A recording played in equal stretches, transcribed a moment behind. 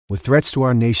With threats to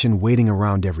our nation waiting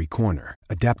around every corner,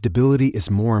 adaptability is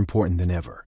more important than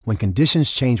ever. When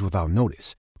conditions change without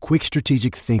notice, quick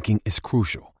strategic thinking is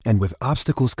crucial. And with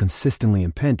obstacles consistently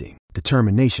impending,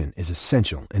 determination is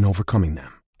essential in overcoming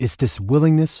them. It's this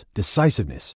willingness,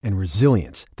 decisiveness, and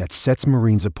resilience that sets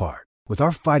Marines apart. With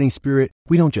our fighting spirit,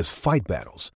 we don't just fight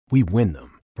battles, we win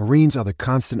them. Marines are the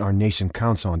constant our nation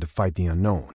counts on to fight the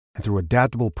unknown. And through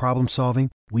adaptable problem solving,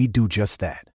 we do just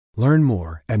that. Learn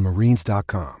more at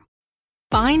marines.com.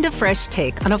 Find a fresh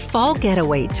take on a fall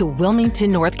getaway to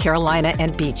Wilmington, North Carolina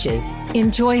and beaches.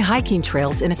 Enjoy hiking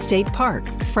trails in a state park,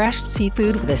 fresh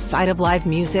seafood with a side of live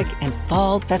music, and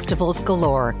fall festivals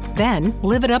galore. Then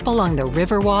live it up along the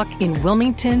Riverwalk in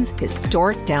Wilmington's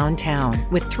historic downtown.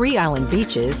 With 3 island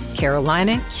beaches,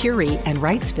 Carolina, Curie, and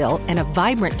Wrightsville, and a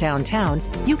vibrant downtown,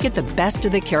 you get the best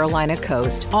of the Carolina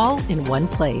coast all in one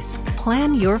place.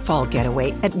 Plan your fall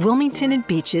getaway at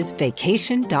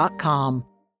WilmingtonandBeachesVacation.com.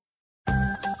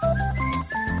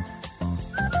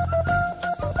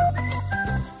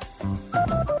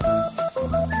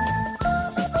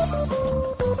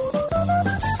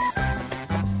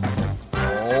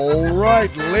 All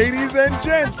right, ladies and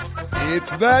gents,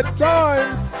 it's that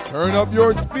time. Turn up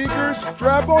your speakers,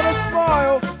 strap on a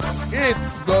smile.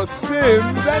 It's the Sims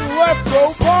and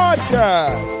Lefko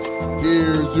podcast.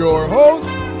 Here's your host,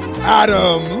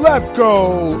 Adam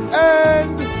Lefko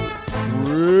and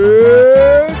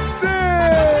Chris Sims.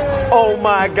 Oh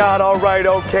my God, all right,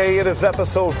 okay. It is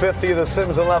episode 50 of the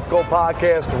Sims and Lefko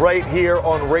podcast right here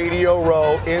on Radio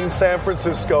Row in San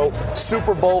Francisco,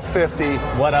 Super Bowl 50.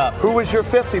 What up? Who was your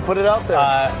 50? Put it out there.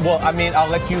 Well, I mean, I'll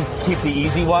let you keep the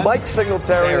easy one. Mike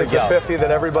Singletary is the 50 that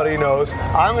everybody knows.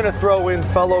 I'm going to throw in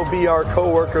fellow BR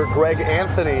coworker Greg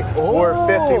Anthony, wore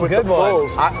 50 with the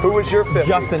Bulls. Who was your 50?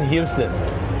 Justin Houston.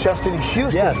 Justin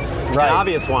Houston. Yes, right. An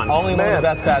obvious one. Only one of the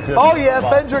best passers. Oh, yeah,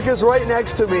 Fendrick is right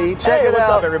next to me. Check it out. What's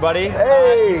up, everybody?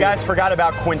 Hey. You guys forgot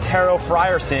about Quintero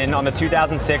Frierson on the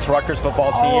 2006 Rutgers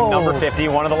football team, number 50,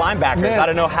 one of the linebackers. Man. I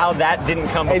don't know how that didn't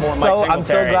come before Mike Singletary. I'm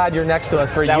so glad you're next to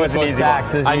us for that was an useless easy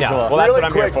facts, one. as I know. usual. Well, that's really what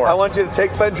I'm quick, here for. I want you to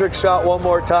take Fendrick's shot one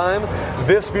more time.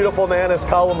 This beautiful man is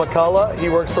Colin McCullough. He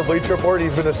works for Bleacher Report.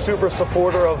 He's been a super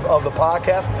supporter of the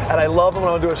podcast, and I love him.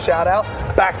 I want to do a shout out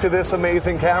back to this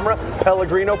amazing camera.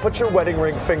 Pellegrino, put your wedding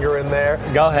ring finger in there.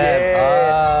 Go ahead.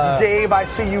 Yeah. Gabe, I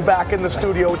see you back in the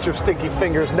studio with your sticky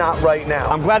fingers. Not right now.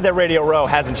 I'm glad that Radio Row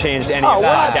hasn't changed any Oh, of we're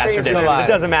the not podcast changing traditions. anything. It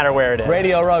doesn't matter where it is.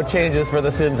 Radio Row changes for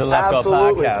the Sims and Lefko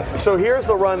Absolutely. podcast. So here's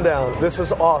the rundown. This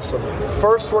is awesome.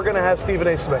 First, we're going to have Stephen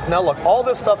A. Smith. Now, look, all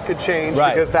this stuff could change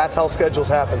because that's how schedules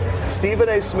happen. Stephen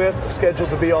A. Smith scheduled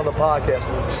to be on the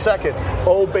podcast. Second,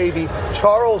 oh baby,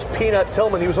 Charles Peanut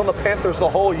Tillman. He was on the Panthers the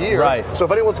whole year. Right. So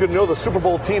if anyone's going to know the Super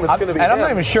Bowl team, it's going to be him. I'm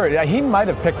not even sure. Yeah, he might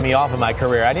have picked me off in my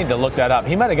career. I need to look that up.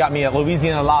 He might have got me at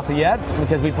Louisiana Lafayette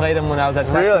because we played him when I was at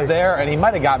Texas there, and he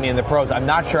might have got me in the pros. I'm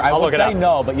not sure. I would say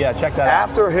no, but yeah, check that out.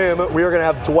 After him, we are going to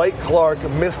have Dwight Clark,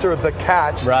 Mr. The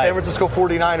Catch, San Francisco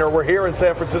 49er. We're here in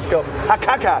San Francisco.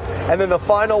 Hakaka. And then the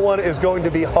final one is going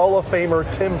to be Hall of Famer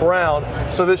Tim Brown.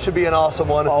 So this should be an awesome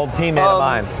one. Old teammate of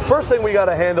mine. First thing we got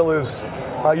to handle is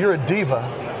you're a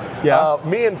diva. Yeah.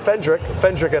 Me and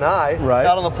Fendrick and I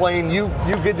got on the plane. You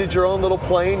did your own little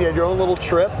plane. You had your own little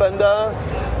trip. And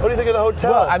what do you think of the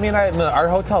hotel? Well, I mean, our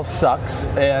hotel sucks.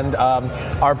 And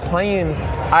our plane,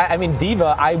 I mean,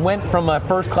 diva, I went from a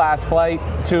first-class flight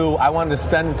to I wanted to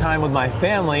spend time with my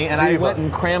family. And I went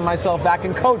and crammed myself back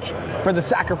in coach for the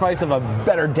sacrifice of a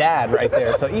better dad right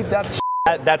there. So eat that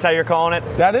That's how you're calling it?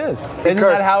 That is. Isn't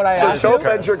that how I asked So show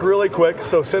Fendrick really quick.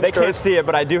 So Sims they can't see it,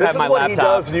 but I do have my This laptop. is what he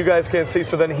does, and you guys can't see.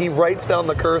 So then he writes down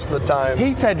the curse and the time.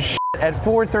 He said at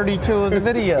 4:32 in the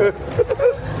video.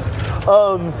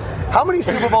 How many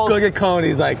Super Bowls? Look at Cone.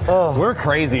 He's like, we're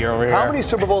crazy over here. How many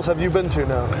Super Bowls have you been to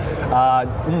now?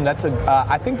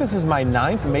 I think this is my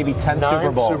 9th, maybe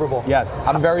 10th Super Bowl. Yes,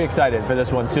 I'm very excited for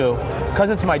this one too,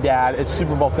 because it's my dad. It's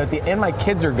Super Bowl 50, and my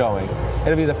kids are going.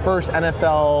 It'll be the first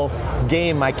NFL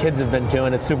game my kids have been to,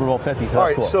 and it's Super Bowl 50. So all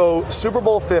right, cool. so Super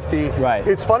Bowl 50. Right.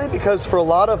 It's funny because for a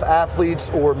lot of athletes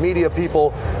or media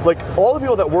people, like all the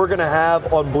people that we're going to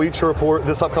have on Bleacher Report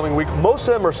this upcoming week, most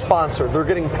of them are sponsored. They're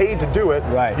getting paid to do it.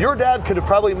 Right. Your dad could have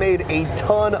probably made a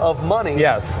ton of money.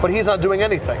 Yes. But he's not doing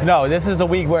anything. No, this is the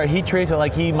week where he treats it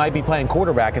like he might be playing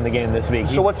quarterback in the game this week.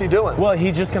 So what's he doing? Well,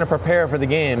 he's just going to prepare for the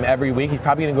game every week. He's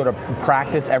probably going to go to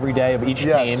practice every day of each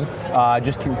team,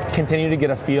 just to continue to get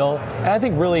a feel. And I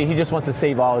think really he just wants to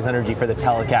save all his energy for the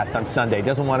telecast on Sunday.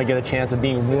 Doesn't want to get a chance of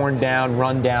being worn down,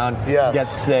 run down, get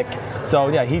sick. So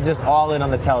yeah, he's just all in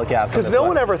on the telecast. Because no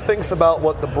one ever thinks about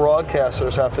what the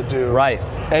broadcasters have to do. Right.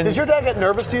 And does your dad get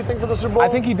nervous, do you think, for the Super Bowl? I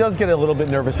think he does does get a little bit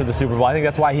nervous for the Super Bowl. I think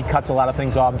that's why he cuts a lot of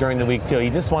things off during the week, too. He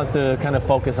just wants to kind of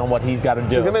focus on what he's got to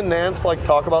do. Do him and Nance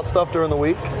talk about stuff during the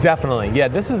week? Definitely. Yeah,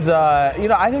 this is,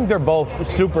 I think they're both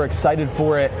super excited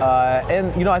for it.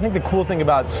 And I think the cool thing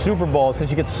about Super Bowl, since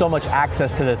you get so much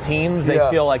access to the teams, they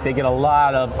feel like they get a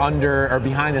lot of under or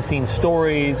behind the scenes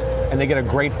stories, and they get a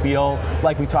great feel.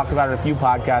 Like we talked about it a few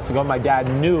podcasts ago, my dad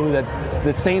knew that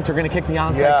the Saints are going to kick the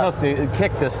onside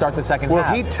kick to start the second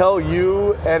half. Will he tell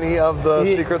you any of the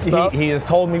secret stuff? He has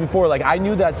told me before. Like, I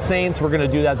knew that Saints were going to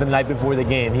do that the night before the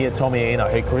game. He had told me,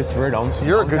 hey, Christopher,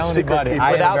 You're a good secret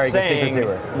keeper. Without saying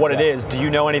what it is, do you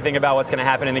know anything about what's going to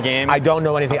happen in the game? I don't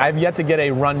know anything. I've yet to get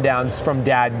a rundown from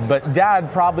Dad, but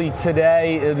Dad probably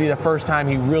today, it'll be the first time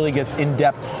he really gets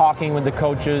in-depth talking with the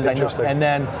coaches. Interesting. And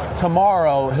then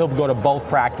tomorrow, he'll go to both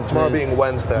practices. Tomorrow being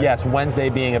Wednesday. Yes, Wednesday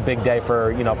being a big day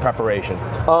for, preparation.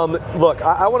 Look,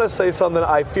 I want to say something.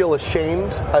 I feel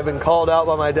ashamed. I've been called out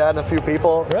by my dad and a few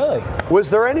people. Really? Was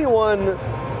there anyone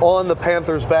on the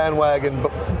Panthers bandwagon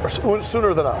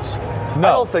sooner than us? No.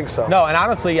 I don't think so. No, and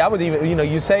honestly, I would even,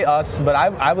 you say us, but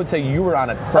I would say you were on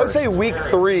it first. I would say week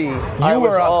 3.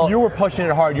 You were pushing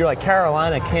it hard. You're like,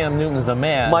 Carolina, Cam Newton's the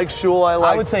man. Mike Shule, I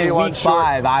like. I would say week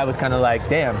 5, I was kind of like,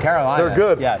 damn, Carolina. They're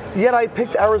good. Yes. Yet I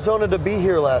picked Arizona to be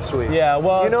here last week. Yeah,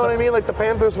 well. You know what I mean? Like, the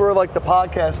Panthers were like the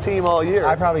podcast team all year.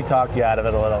 I probably talked you out of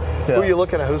it a little, too. Who are you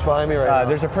looking at? Who's behind me right now?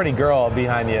 There's a pretty girl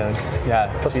behind you.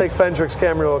 Yeah. Let's take Fendrick's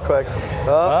camera real quick.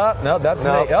 No, that's me.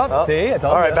 Oh, see? I told you.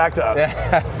 All right, back to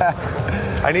us.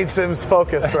 I need Sims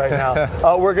focused right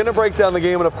now. We're going to break down the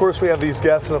game, and of course we have these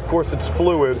guests, and of course it's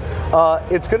fluid.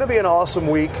 It's going to be an awesome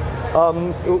week.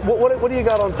 What do you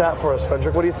got on tap for us,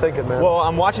 Fendrick? What are you thinking, man? Well,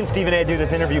 I'm watching Stephen A. do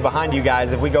this interview behind you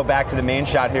guys. If we go back to the main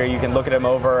shot here, you can look at him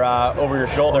over your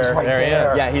shoulder. He's right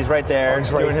there. Yeah, he's right there.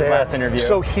 He's doing his last interview.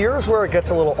 So here's where it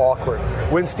gets a little awkward.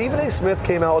 When Stephen A. Smith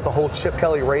came out with the whole Chip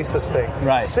Kelly racist thing,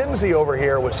 Simsy over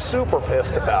here was super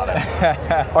pissed about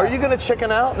it. Are you going to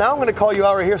chicken out? Now I'm going to call you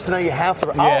out right here, so now you have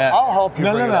to. I'll help you.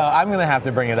 No. I'm going to have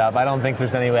to bring it up. I don't think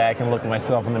there's any way I can look at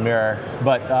myself in the mirror.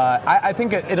 But I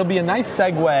think it'll be a nice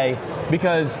segue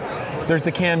because there's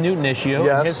the Cam Newton issue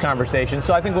in his conversation.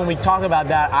 So I think when we talk about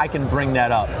that, I can bring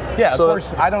that up. Yeah, of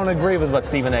course, I don't agree with what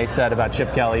Stephen A. said about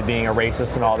Chip Kelly being a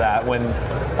racist and all that when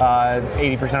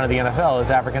 80% of the NFL is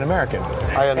African American.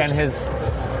 I understand. And his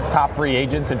top free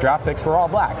agents and draft picks were all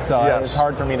black. So it's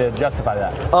hard for me to justify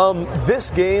that.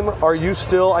 This game, are you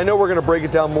still, I know we're going to break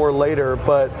it down more later,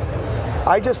 but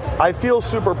I feel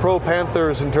super pro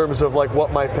Panthers in terms of like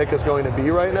what my pick is going to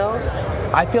be right now.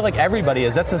 I feel like everybody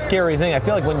is. That's a scary thing. I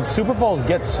feel like when Super Bowls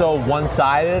get so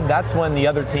one-sided, that's when the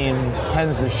other team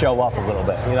tends to show up a little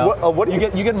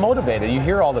bit. You get motivated. You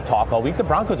hear all the talk all week. The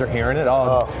Broncos are hearing it.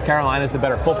 Carolina's the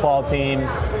better football team.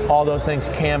 All those things.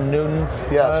 Cam Newton.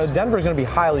 Yes. Denver's going to be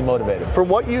highly motivated. From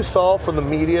what you saw from the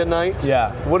media night,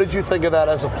 what did you think of that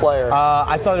as a player?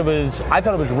 I thought it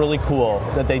was really cool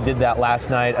that they did that last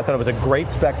night. I thought it was a great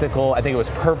spectacle. I think it was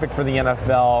perfect for the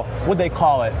NFL. What'd they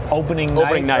call it? Opening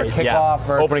night or kickoff?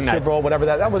 Or opening Super night. Bowl, whatever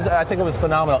that was. I think it was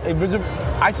phenomenal.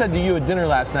 I said to you at dinner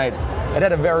last night, it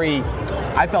had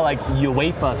I felt like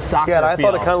UEFA soccer I feel.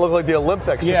 thought it kind of looked like the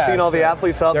Olympics. Just seeing all the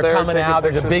athletes out there. They're coming out.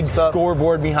 There's a big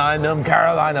scoreboard behind them.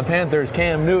 Carolina Panthers,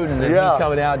 Cam Newton, and he's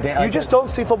coming out. You just don't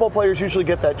see football players usually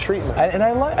get that treatment. And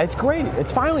I like it's great.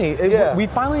 It's finally we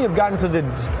finally have gotten to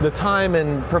the time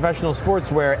in professional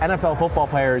sports where NFL football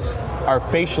players are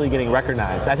facially getting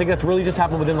recognized. I think that's really just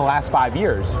happened within the last 5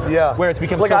 years. Yeah. Where it's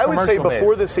become like so I would say before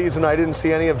based. this season, I didn't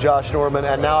see any of Josh Norman,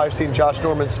 and now I've seen Josh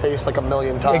Norman's face like a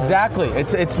million times. Exactly.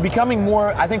 It's becoming more.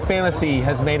 I think fantasy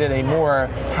has made it a more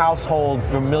household,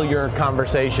 familiar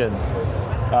conversation.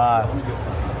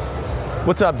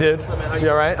 What's up, dude? You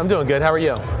all right? I'm doing good. How are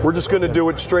you? We're just going to do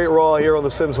it straight raw here on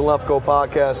the Sims and Left Go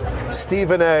podcast.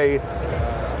 Stephen A.,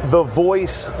 the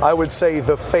voice, I would say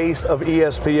the face of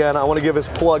ESPN. I want to give his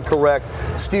plug correct.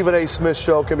 Stephen A. Smith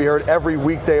Show can be heard every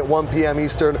weekday at 1 p.m.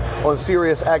 Eastern on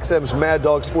Sirius XM's Mad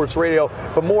Dog Sports Radio.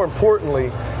 But more importantly,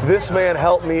 this man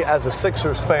helped me as a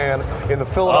Sixers fan in the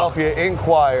Philadelphia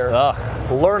Inquirer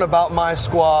learn about my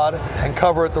squad and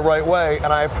cover it the right way.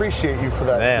 And I appreciate you for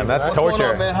that, man, Stephen. that's What's torture.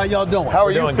 going on, man? How y'all doing? How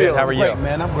are you feeling? Good. How are you? Great,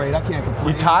 man. I'm great. I can't complain.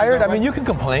 You tired? I mean, you can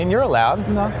complain. You're allowed.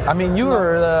 No. I mean, you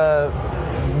were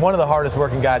one of the hardest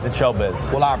working guys in showbiz.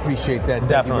 Well, I appreciate that.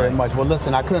 Thank you very much. Well,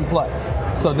 listen, I couldn't play.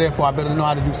 So therefore, I better know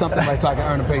how to do something right so I can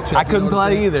earn a paycheck. I couldn't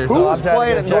play either. Who was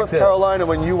playing at North Carolina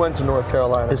when you went to North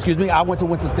Carolina? Excuse me? I went to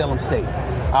Winston-Salem State.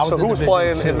 So who was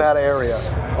playing in that area?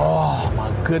 Oh,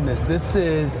 my goodness. This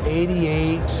is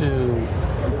 88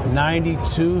 to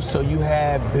 92. So you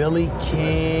had Billy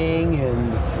King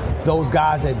and those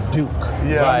guys at Duke.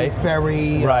 Danny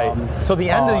Ferry. Right. So the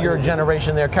end of your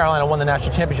generation there, Carolina won the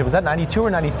national championship. Was that 92 or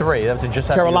 93? That was just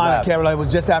after Carolina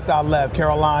was just after I left.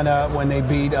 Carolina when they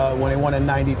won in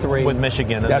 93. With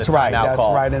Michigan. That's right.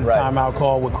 In the timeout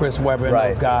call with Chris Webber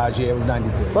and those guys. Yeah, it was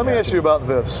 93. Let me ask you about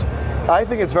this. I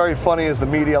think it's very funny as the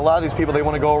media. A lot of these people, they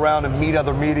want to go around and meet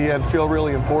other media and feel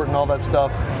really important, all that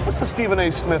stuff. What's the Stephen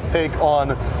A. Smith take on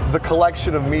the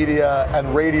collection of media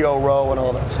and Radio Row and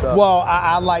all that stuff? Well,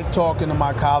 I like talking to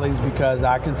my colleagues because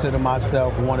I consider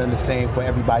myself one and the same for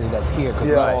everybody that's here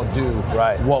because we all do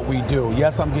what we do.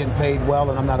 Yes, I'm getting paid well,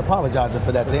 and I'm not apologizing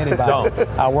for that to anybody.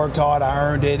 I worked hard, I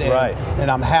earned it, and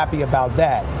I'm happy about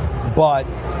that. But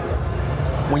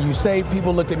when you say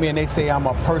people look at me and they say I'm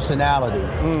a personality,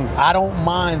 I don't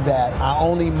mind that. I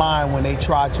only mind when they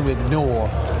try to ignore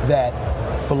that.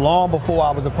 Long before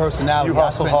I was a personality, I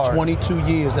spent 22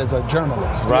 years as a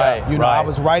journalist. I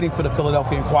was writing for the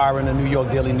Philadelphia Inquirer and the New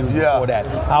York Daily News before that.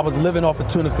 I was living off of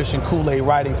tuna fish and Kool-Aid,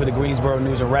 writing for the Greensboro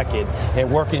News and Record and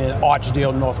working in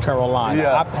Archdale, North Carolina.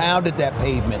 I pounded that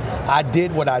pavement. I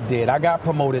did what I did. I got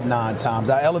promoted 9 times.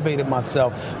 I elevated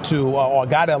myself to, or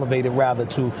got elevated rather,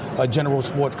 to a general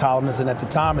sports columnist. And at the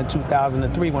time in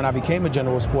 2003, when I became a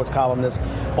general sports columnist,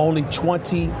 only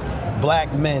 20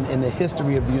 black men in the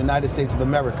history of the United States of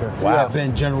America have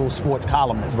been general sports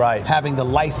columnists, having the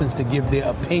license to give their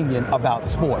opinion about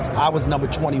sports. I was number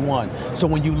 21. So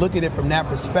when you look at it from that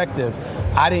perspective,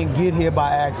 I didn't get here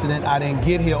by accident. I didn't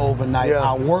get here overnight.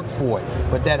 I worked for it.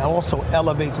 But that also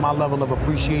elevates my level of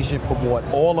appreciation for what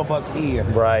all of us here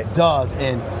does.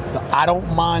 And I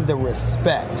don't mind the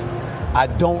respect. I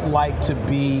don't like to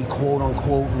be, quote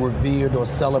unquote, revered or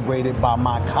celebrated by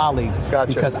my colleagues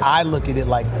because I look at it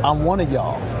like I'm one of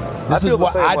y'all. This is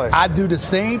what I do the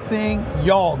same thing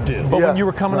y'all do. But when you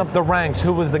were coming up the ranks,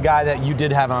 who was the guy that you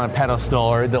did have on a pedestal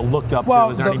or that looked up to?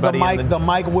 Was there anybody? The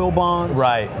Mike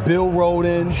Wilbons, Bill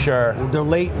Roden, the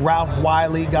late Ralph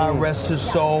Wiley, God rest his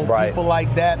soul, people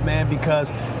like that, man,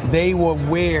 because they were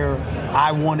where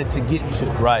I wanted to get to.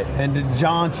 And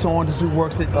John Saunders, who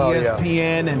works at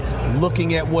ESPN, and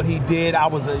looking at what he did, I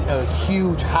was a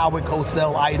huge Howard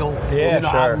Cosell idol.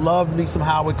 I loved me some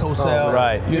Howard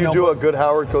Cosell. Do you do a good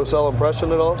Howard Cosell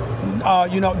impression at all?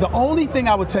 The only thing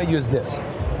I would tell you is this.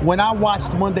 When I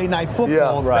watched Monday Night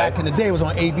Football back in the day, it was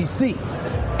on ABC.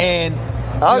 And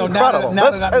now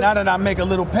that I make a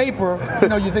little paper,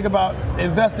 you think about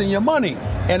investing your money.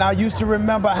 And I used to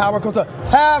remember Howard Cosell,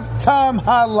 halftime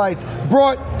highlights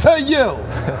brought to you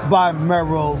by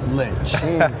Merrill Lynch,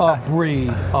 a breed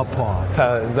apart.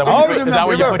 Is that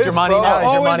where you put your money now?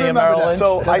 Is your money in Merrill Lynch?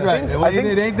 So I think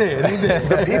it ain't there.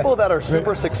 The people that are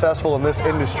super successful in this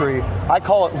industry, I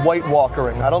call it white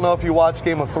walkering. I don't know if you watch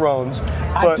Game of Thrones.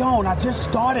 I don't. I just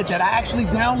started that. I actually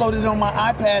downloaded it on my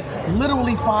iPad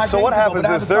literally 5 days ago. So what happens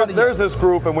is there's this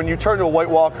group, and when you turn to a white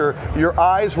walker, your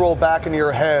eyes roll back into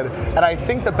your head. And I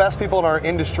think the best people in our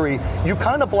industry, you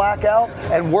kind of black out,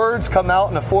 and words come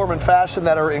out in a form and fashion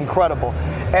that are incredible.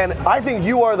 And I think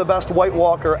you are the best white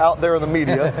walker out there in the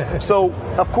media. So,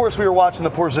 of course, we were watching the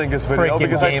Porzingis video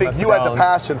because I think you had the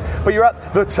passion. But you're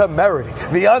at the temerity,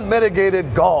 the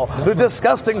unmitigated gall, the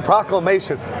disgusting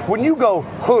proclamation. When you go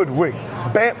hoodwink,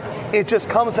 bam, it just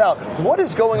comes out. What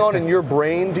is going on in your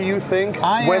brain, do you think,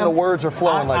 when the words are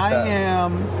flowing like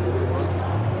that?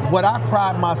 What I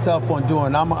pride myself on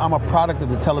doing, I'm a product of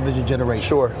the television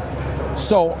generation.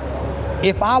 So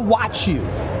if I watch you,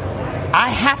 I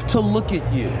have to look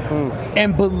at you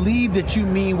and believe that you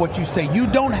mean what you say. You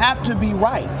don't have to be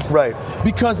right.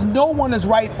 Because no one is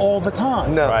right all the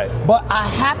time. But I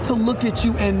have to look at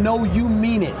you and know you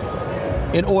mean it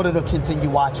in order to continue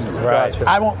watching you.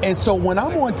 And so when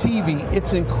I'm on TV,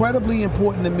 it's incredibly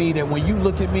important to me that when you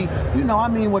look at me, I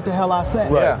mean what the hell I say.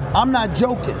 I'm not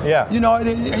joking.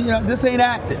 This ain't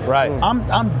acting.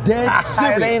 I'm dead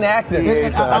serious. It ain't acting.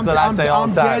 That's what I say all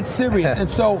the time. I'm dead serious.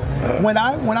 And so when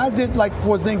I did like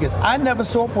Porzingis, I never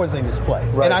saw Porzingis play.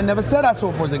 And I never said I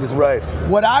saw Porzingis play.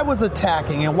 What I was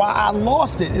attacking and why I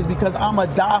lost it is because I'm a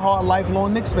diehard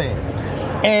lifelong Knicks fan.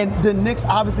 And the Knicks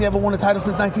obviously haven't won a title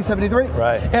since 1973.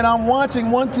 And I'm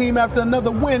watching one team after another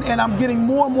win, and I'm getting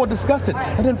more and more disgusted.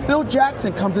 And then Phil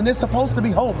Jackson comes, and they're supposed to be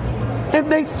hope.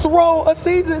 And they throw a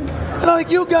season. And I'm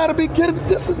like, you got to be kidding.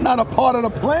 This is not a part of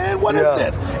the plan. What is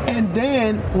this? And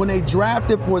then when they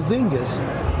drafted Porzingis,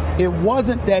 it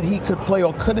wasn't that he could play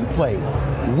or couldn't play.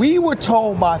 We were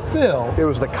told by Phil it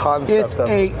was the concept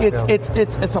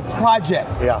it's a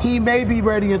project. He may be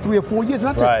ready in 3 or 4 years. And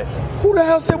I said, who the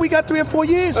hell said we got 3 or 4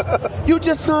 years? You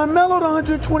just signed Melo to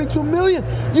 $122 million.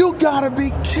 You gotta be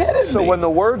kidding me. So when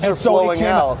the words are flowing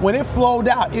out, when it flowed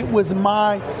out, it was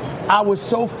I was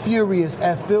so furious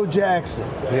at Phil Jackson.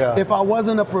 Yeah. If I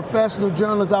wasn't a professional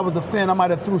journalist, I was a fan, I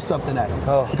might have threw something at him.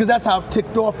 Because that's how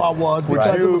ticked off I was.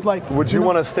 Because it was like, would you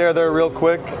want to stare there real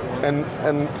quick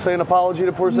and say an apology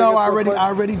to Porzingis? No, I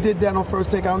already did that on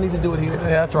First Take. I don't need to do it here.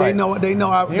 Yeah, that's right. They know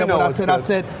what I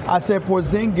said. I said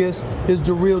Porzingis is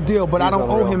the real deal, but I don't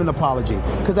owe him an apology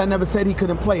because I never said he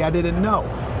couldn't play. I didn't know.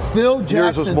 Phil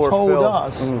Jackson told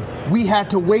us we had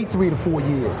to wait 3 to 4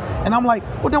 years. And I'm like,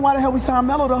 well, then why the hell we signed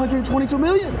Melo to $122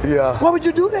 million? Yeah. Why would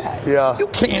you do that? Yeah. You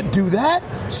can't do that.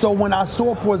 So when I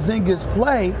saw Porzingis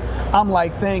play, I'm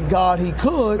like, thank God he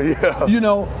could. Yeah. You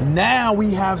know, now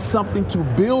we have something to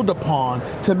build upon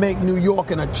to make New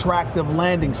York an attractive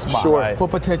landing spot for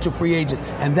potential free agents.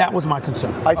 And that was my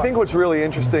concern. I think what's really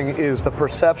interesting is the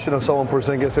perception of someone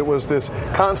Porzingis. It was this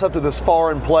concept of this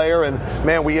foreign player, and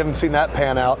man, we haven't seen that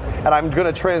pan out. And I'm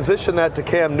going to transition that to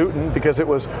Cam Newton because it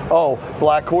was,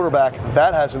 black quarterback.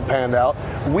 That hasn't panned out.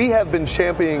 We have been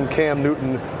championing Cam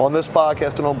Newton on this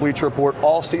podcast and on Bleacher Report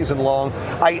all season long.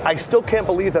 I still can't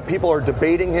believe that people are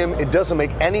debating him. It doesn't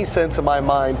make any sense in my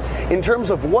mind in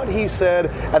terms of what he said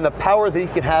and the power that he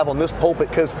can have on this pulpit,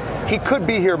 because he could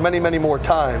be here many, many more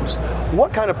times.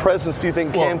 What kind of presence do you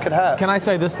think Cam could have? Can I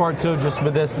say this part too, just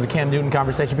with the Cam Newton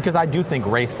conversation, because I do think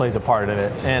race plays a part of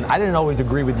it. And I didn't always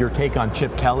agree with your take on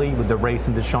Chip Kelly with the race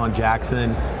and Deshaun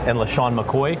Jackson and LaShawn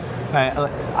McCoy.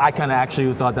 I kind of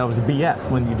actually thought that was BS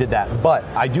when you did that. But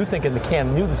I do think in the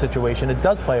Cam Newton situation, it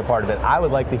does play a part of it. I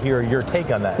would like to hear your take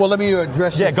on that. Well, let me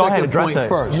address your second point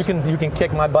first. You can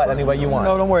kick my butt any way you want.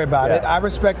 No, don't worry about it. I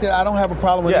respect it. I don't have a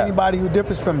problem with anybody who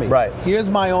differs from me. Right. Here's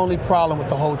my only problem with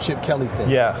the whole Chip Kelly thing.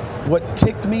 Yeah. What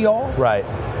ticked me off,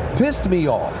 pissed me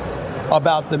off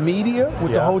about the media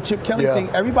with the whole Chip Kelly thing.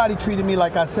 Everybody treated me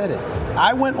like I said it.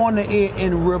 I went on the air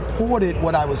and reported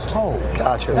what I was told.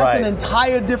 Gotcha. That's an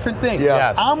entire different thing. Yeah.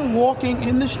 Yes. I'm walking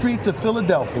in the streets of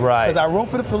Philadelphia because I wrote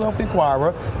for the Philadelphia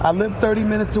Inquirer. I live 30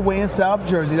 minutes away in South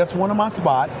Jersey. That's one of my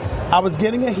spots. I was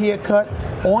getting a haircut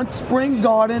on Spring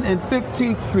Garden and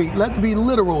 15th Street. Let's be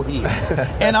literal here.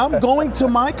 And I'm going to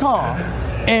my car,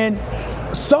 and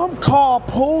some car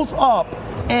pulls up,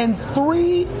 and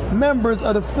 3 members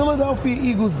of the Philadelphia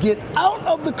Eagles get out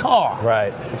of the car.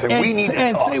 And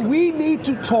say, we need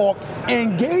to talk,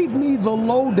 and gave me the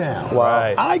lowdown.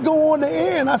 Wow. I go on the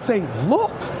air and I say,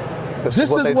 look, this is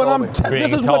what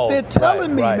they're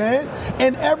telling me, man.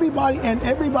 And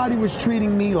everybody was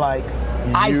treating me like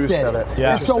I said it.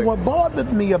 Yeah. And so what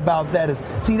bothered me about that is,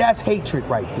 see, that's hatred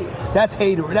right there. That's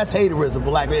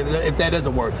haterism, if that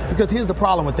doesn't work. Because here's the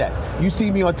problem with that. You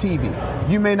see me on TV.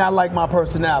 You may not like my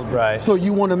personality. So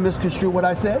you want to misconstrue what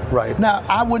I said? Now,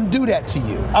 I wouldn't do that to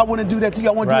you. I wouldn't do that to you.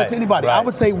 I wouldn't do that to anybody. I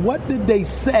would say, what did they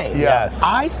say?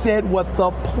 I said what the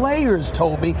players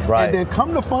told me. And then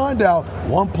come to find out,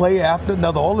 one player after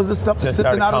another, all of this stuff is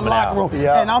sitting out of the locker room.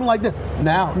 And I'm like this.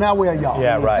 Now where are y'all?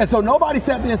 And so nobody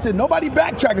sat there and said, nobody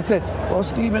backtracked and said, well,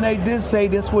 Stephen A. did say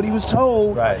this, what he was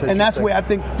told. And that's where I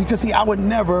think, because see, I would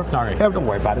never, don't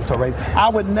worry about it, it's all right. I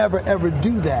would never ever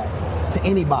do that to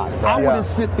anybody. I wouldn't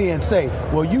sit there and say,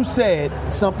 well, you said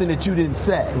something that you didn't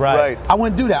say. I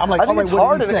wouldn't do that. I'm like, I think it's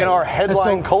hard in our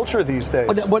headline culture these days.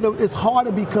 But it's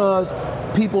harder because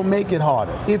people make it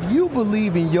harder. If you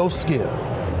believe in your skill,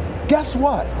 guess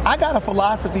what? I got a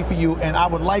philosophy for you, and I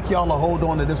would like y'all to hold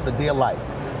on to this for dear life.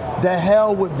 The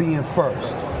hell with being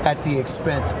first at the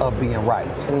expense of being right.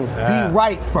 Be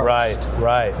right first.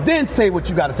 Then say what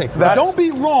you got to say. But don't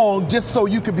be wrong just so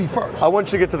you can be first. I want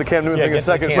you to get to the Cam Newton thing in a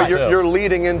second, but you're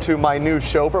leading into my new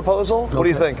show proposal. What do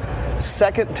you think?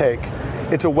 Second Take.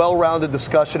 It's a well-rounded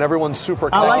discussion. Everyone's super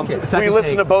calm. I like it. We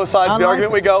listen to both sides of the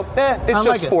argument. We go, it's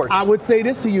just sports. I would say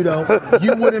this to you, though.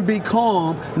 You wouldn't be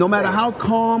calm, no matter how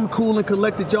calm, cool, and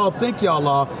collected y'all think y'all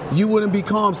are, you wouldn't be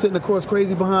calm sitting across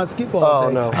crazy behind Skip all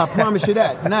day. No. I promise you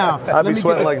that. Now, I'd be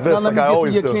sweating like this, like I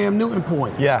always do. Let me get to your Cam Newton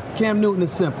point. Cam Newton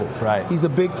is simple. He's a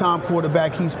big-time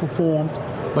quarterback. He's performed.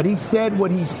 But he said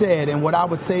what he said, and what I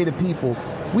would say to people,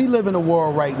 we live in a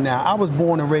world right now. I was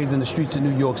born and raised in the streets of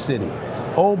New York City.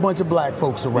 Whole bunch of black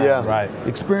folks around.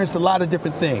 Experienced a lot of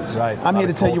different things. I'm here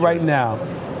to tell you right now,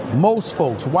 most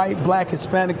folks, white, black,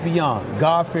 Hispanic, beyond,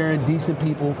 God-fearing, decent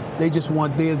people, they just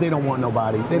want theirs. They don't want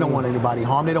nobody. They don't want anybody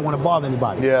harmed. They don't want to bother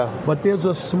anybody. But there's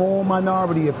a small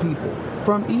minority of people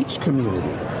from each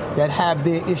community that have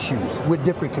their issues with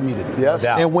different communities.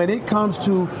 And when it comes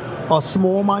to a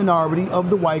small minority of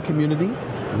the white community,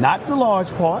 not the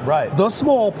large part, the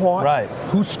small part,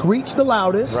 who screech the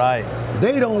loudest,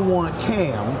 they don't want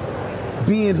Cam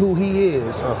being who he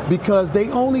is because they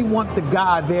only want the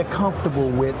guy they're comfortable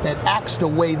with that acts the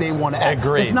way they want to act.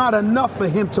 Agreed. It's not enough for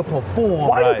him to perform.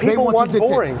 Why do people want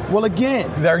boring? Well,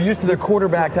 again, they're used to their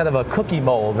quarterbacks out of a cookie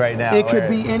mold right now. It could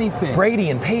be anything. Brady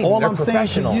and Peyton. All I'm saying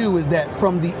to you is that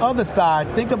from the other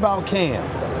side, think about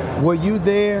Cam. Were you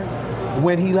there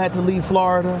when he had to leave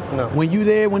Florida? No. Were you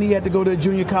there when he had to go to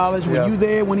junior college? Were you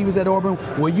there when he was at Auburn?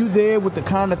 Were you there with the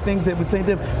kind of things that were saying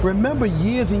to him? Remember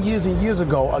years and years and years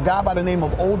ago, a guy by the name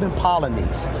of Olden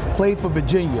Polynice played for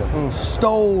Virginia,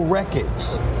 stole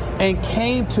records, and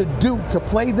came to Duke to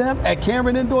play them at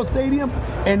Cameron Indoor Stadium,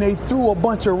 and they threw a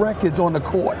bunch of records on the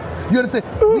court. You understand?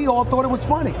 We all thought it was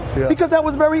funny because that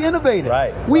was very innovative.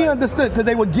 We understood because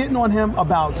they were getting on him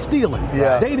about stealing.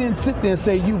 They didn't sit there and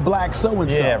say, you black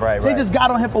so-and-so. They just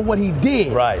got on him for what he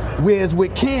did. Whereas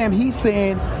with Cam, he's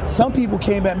saying, some people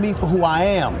came at me for who I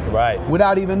am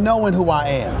without even knowing who I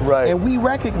am. And we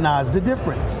recognize the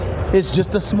difference. It's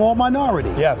just a small minority.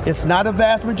 It's not a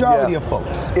vast majority of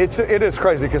folks. It is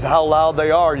crazy because how loud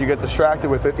they are, you get distracted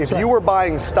with it. If you were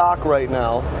buying stock right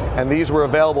now, and these were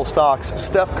available stocks,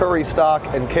 Steph Curry stock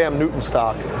and Cam Newton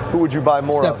stock, who would you buy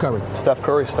more of? Steph Curry. Steph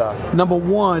Curry stock. Number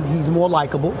one, he's more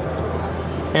likable.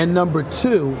 And number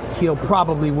two, he'll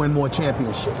probably win more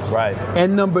championships.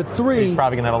 And number three, he's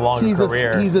probably going to have a longer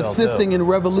career. He's assisting in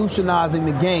revolutionizing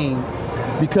the game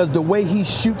because the way he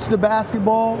shoots the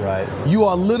basketball, you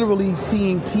are literally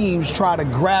seeing teams try to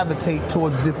gravitate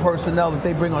towards the personnel that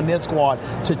they bring on their squad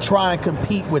to try and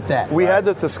compete with that. We had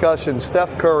this discussion.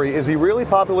 Steph Curry, is he really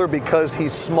popular because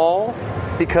he's small?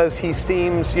 Because he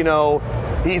seems,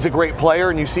 he's a great player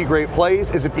and you see great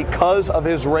plays? Is it because of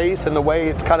his race and the way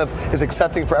it kind of is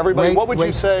accepting for everybody? What would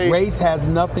you say? Race has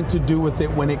nothing to do with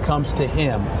it when it comes to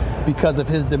him because of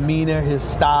his demeanor, his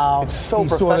style. It's so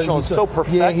professional. It's so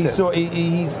perfected.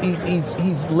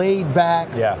 He's laid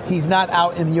back. He's not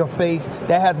out in your face.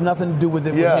 That has nothing to do with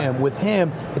it with him. With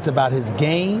him, it's about his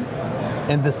game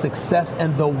and the success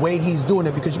and the way he's doing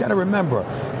it. Because you got to remember,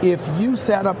 if you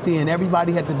sat up there and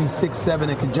everybody had to be 6'7"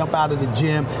 and could jump out of the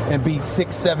gym and be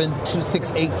 6'7",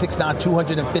 6'8", 6'9",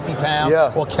 250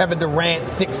 pounds, or Kevin Durant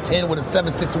 6'10" with a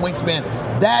 7'6" wingspan,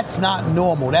 that's not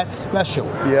normal. That's special.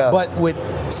 But with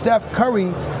Steph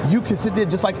Curry, you can sit there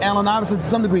just like Allen Iverson to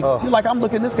some degree. You're like, I'm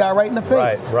looking this guy right in the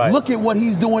face. Look at what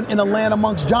he's doing in a land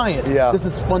amongst giants. This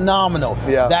is phenomenal.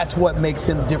 That's what makes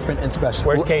him different and special.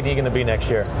 Where's KD going to be next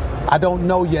year? I don't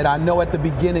know yet. I know at the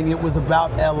beginning it was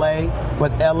about LA,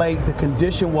 but LA, the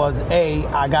condition was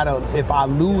if I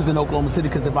lose in Oklahoma City,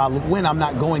 because if I win, I'm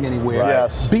not going anywhere.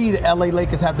 B, the LA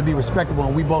Lakers have to be respectable,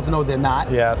 and we both know they're not.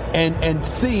 And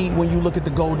C, when you look at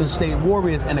the Golden State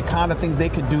Warriors and the kind of things they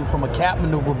could do from a cap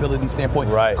maneuverability standpoint,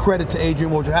 credit to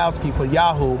Adrian Wojciechowski for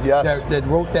Yahoo that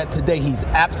wrote that today. He's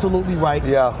absolutely right.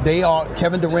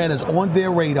 Kevin Durant is on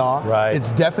their radar.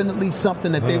 It's definitely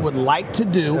something that they would like to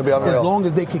do as long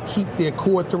as they could keep their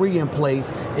core three in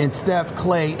place in Steph,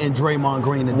 Clay, and Draymond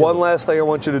Green. One last thing I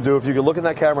want you to do, if you could look in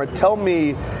that camera, tell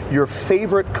me your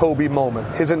favorite Kobe moment.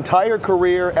 His entire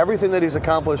career, everything that he's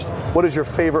accomplished, what is your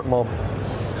favorite moment?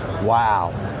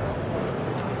 Wow.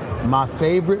 My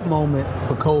favorite moment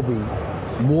for Kobe,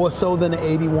 more so than the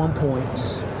 81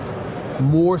 points,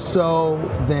 more so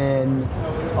than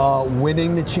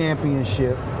winning the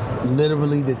championship,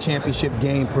 literally the championship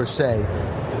game per se,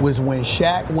 was when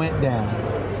Shaq went down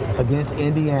against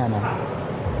Indiana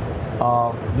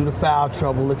due to foul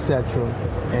trouble, etc.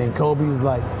 And Kobe was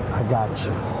like, I got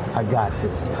you. I got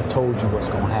this. I told you what's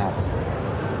going to happen.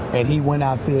 And he went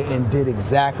out there and did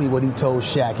exactly what he told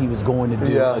Shaq he was going to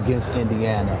do against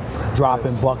Indiana,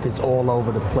 dropping buckets all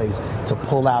over the place to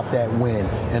pull out that win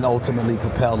and ultimately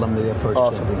propel them to their first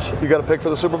championship. You got a pick for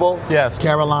the Super Bowl? Yes.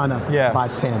 Carolina by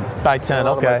 10. By 10,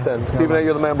 okay. By 10. Stephen A.,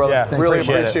 you're the man, brother. Really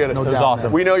appreciate it. No it was doubt, awesome.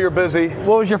 man. We know you're busy.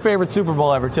 What was your favorite Super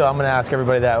Bowl ever, too? I'm going to ask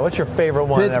everybody that. What's your favorite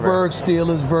one Pittsburgh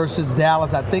Steelers versus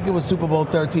Dallas. I think it was Super Bowl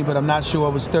 13, but I'm not sure.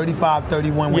 It was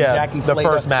 35-31 when Jackie Slater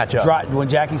first matchup. When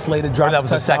Jackie Slater dropped that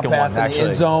was the touchdown pass in the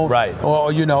end zone.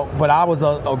 Or, but I was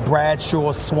a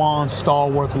Bradshaw, Swan,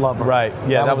 Stallworth lover.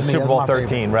 That was Super Bowl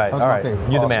 13. That was my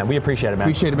favorite. You're the man. We appreciate it, man.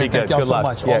 Appreciate it, man. Thank y'all so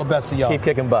much. All the best to y'all. Keep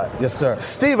kicking butt. Yes, sir.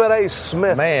 Stephen A.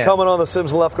 Smith coming on the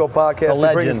Sims and Lefko podcast.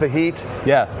 He brings the heat.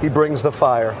 Yeah. He brings the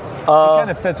fire. He kind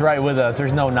of fits right with us.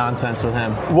 There's no nonsense with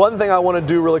him. One thing I want to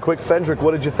do really quick, Fendrick,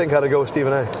 what did you think how to go with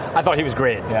Stephen A.? I thought he was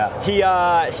great. He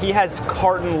has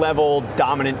Carton-level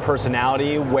dominant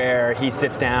personality where he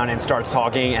sits down and starts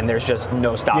talking and there's just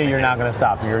no stopping you're him. not going to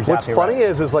stop. You're exactly What's funny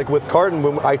is like with Carton,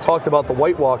 when I talked about the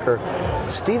White Walker,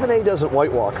 Stephen A. doesn't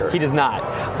White Walker. He does not.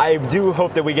 I do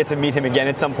hope that we get to meet him again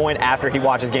at some point after he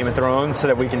watches Game of Thrones so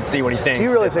that we can see what he thinks. Do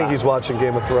you really think he's watching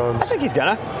Game of Thrones? I think he's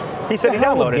gonna. He said he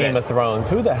downloaded Game of Thrones.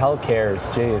 Who the hell cares?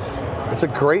 Jeez. It's a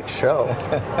great show.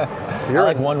 I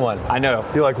like 1-1. I know.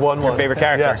 You like 1-1. Your favorite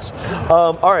character. Yes.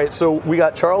 All right, so we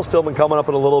got Charles Tillman coming up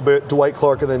in a little bit, Dwight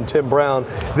Clark, and then Tim Brown.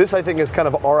 This, I think, is kind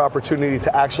of our opportunity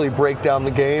to actually break down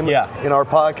the game in our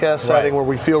podcast setting where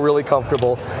we feel really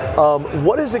comfortable.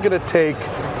 What is it going to take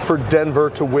for Denver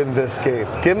to win this game?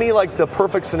 Give me like the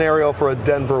perfect scenario for a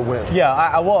Denver win. Yeah,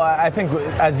 I think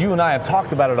as you and I have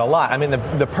talked about it a lot, I mean,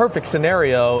 the perfect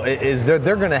scenario is they're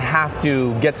going to have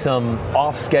to get some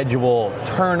off-schedule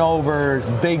turnovers,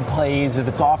 big plays, if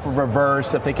it's off a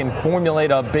reverse, if they can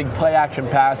formulate a big play-action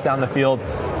pass down the field.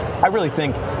 I really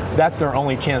think that's their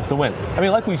only chance to win. I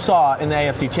mean, like we saw in the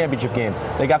AFC Championship game,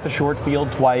 they got the short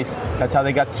field twice. That's how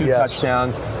they got 2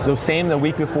 touchdowns. The same the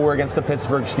week before against the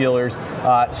Pittsburgh Steelers.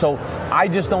 So I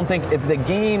just don't think if the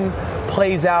game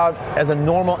plays out as a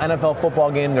normal NFL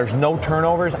football game, there's no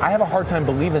turnovers, I have a hard time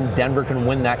believing Denver can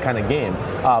win that kind of game.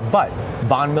 But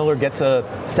Von Miller gets a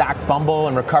sack fumble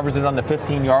and recovers it on the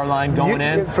 15-yard line going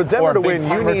in. For Denver to win,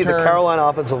 you need the Carolina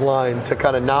offensive line to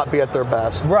kind of not be at their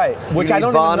best. Right. Which I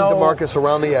don't Von even know. DeMarcus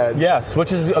around the edge. Yes,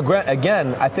 which is,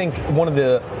 again, I think one of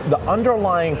the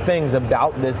underlying things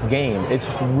about this game, it's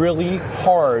really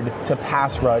hard to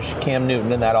pass rush Cam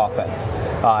Newton in that offense.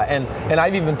 And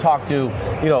I've even talked to,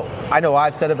 I know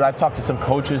I've said it, but I've talked to some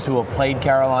coaches who have played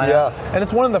Carolina. And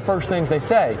it's one of the first things they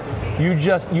say.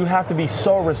 You have to be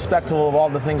so respectful of all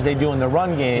the things they do in the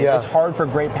run game. It's hard for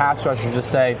great pass rushers to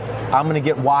say, I'm going to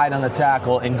get wide on the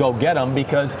tackle and go get them,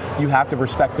 because you have to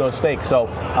respect those fakes. So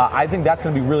I think that's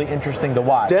going to be really interesting to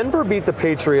watch. Denver beat the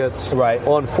Patriots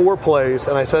on 4 plays,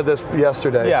 and I said this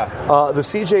yesterday. The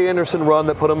C.J. Anderson run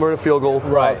that put them in a field goal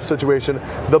situation,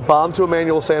 the bomb to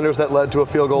Emmanuel Sanders that led to a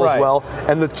field goal as well,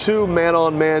 and the 2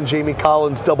 man-on-man Jamie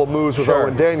Collins double moves with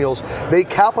Owen Daniels. They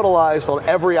capitalized on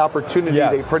every opportunity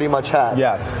they pretty much had.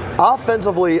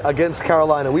 Offensively against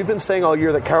Carolina, we've been saying all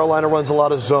year that Carolina runs a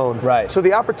lot of zone. So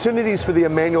the opportunities for the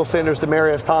Emmanuel Sanders,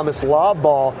 Demaryius Thomas lob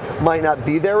ball might not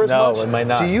be there as much. No, it might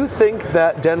not. Do you think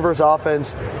that Denver's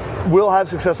offense will have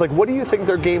success? Like, what do you think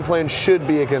their game plan should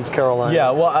be against Carolina?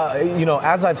 Yeah, well,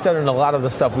 as I've said in a lot of the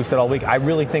stuff we said all week, I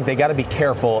really think they got to be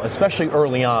careful, especially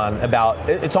early on, about,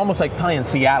 it's almost like playing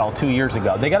Seattle 2 years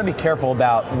ago. They got to be careful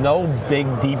about no big,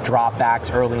 deep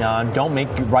dropbacks early on. Don't make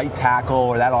right tackle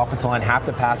or that offensive line have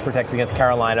to pass protect against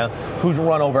Carolina, who's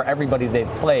run over everybody they've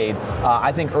played.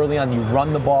 I think early on you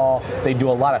run the ball. They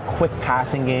do a lot of quick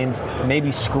passing games,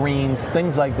 maybe screens,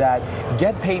 things like that.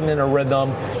 Get Peyton in a rhythm,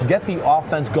 get the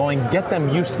offense going, get them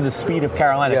used to the speed of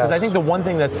Carolina. Because I think the one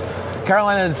thing that's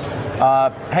Carolina's,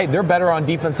 they're better on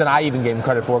defense than I even gave them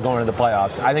credit for going into the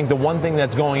playoffs. I think the one thing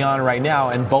that's going on right now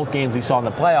in both games we saw in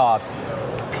the playoffs,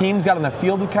 teams got on the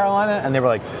field with Carolina and they were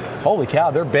like, holy cow,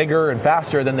 they're bigger and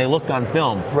faster than they looked on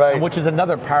film. Which is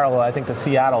another parallel, I think, to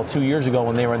Seattle 2 years ago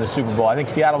when they were in the Super Bowl. I think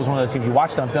Seattle was one of those teams you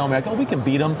watched on film, you're like, oh, we can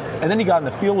beat them. And then you got in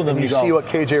the field with them. And you see what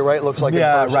KJ Wright looks like in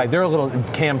person. They're a little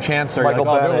Cam Chancellor. Michael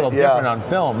Bennett, they're a little different on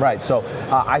film. So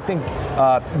I think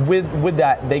with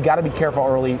that, they got to be careful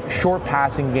early, short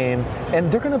passing game,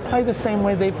 and they're going to play the same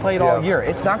way they've played all year.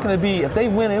 It's not going to be, if they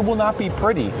win, it will not be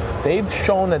pretty. They've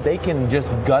shown that they can just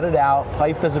gut it out,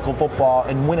 play physical football,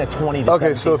 and win a 20-17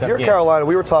 Okay, so if you're game. Carolina,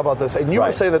 we were talking about this, and you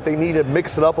were saying that they need to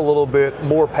mix it up a little bit,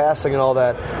 more passing and all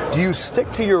that. Do you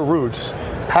stick to your roots,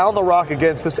 pound the rock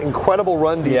against this incredible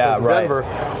run defense in Denver,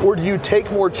 or do you take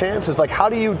more chances? Like, how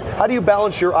do you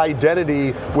balance your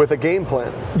identity with a game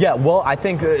plan? Yeah, well, I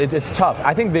think it's tough.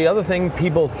 I think the other thing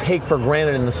people take for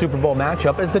granted in the Super Bowl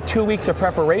matchup is the 2 weeks of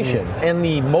preparation and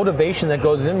the motivation that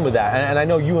goes in with that. And I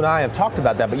know you and I have talked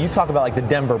about that, but you talk about like the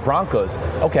Denver Broncos.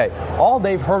 Okay, all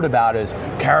they've heard about is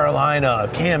Carolina,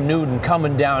 Cam Newton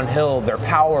coming downhill. They're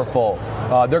powerful.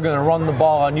 They're going to run the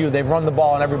ball on you. They've run the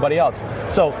ball on everybody else.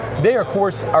 So they, of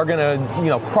course, are going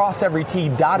to cross every T,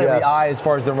 dot every I as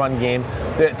far as the run game.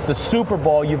 It's the Super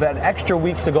Bowl. You've had extra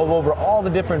weeks to go over all the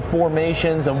different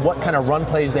formations and what kind of run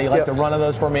plays they like to run in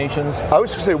those formations. I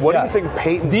was just going to say, what do you think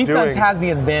Peyton's doing? Defense has the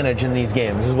advantage in these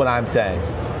games, is what I'm saying.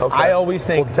 Okay. I always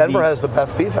think Denver has the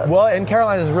best defense. Well, and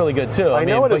Carolina is really good too. I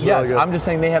know it is really good. I'm just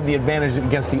saying they have the advantage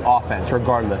against the offense,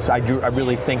 regardless. I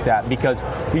really think that, because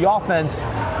the offense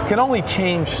can only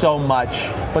change so much,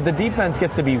 but the defense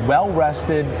gets to be well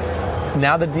rested.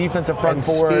 Now the defensive front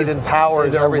four, speed and power,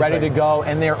 they're ready to go,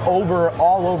 and they're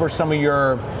all over some of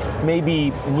your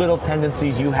maybe little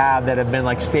tendencies you have that have been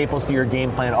like staples to your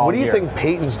game plan all year. What do you think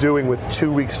Peyton's doing with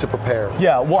 2 weeks to prepare?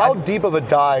 Yeah, well, how deep of a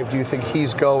dive do you think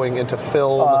he's going into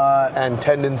film and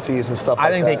tendencies and stuff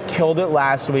like that? I think they killed it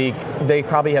last week. They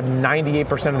probably have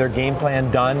 98% of their game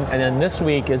plan done, and then this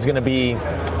week is going to be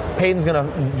Peyton's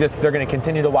they're going to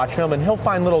continue to watch film, and he'll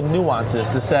find little nuances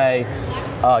to say,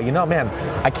 man,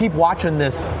 I keep watching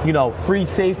this, free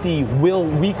safety,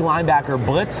 weak linebacker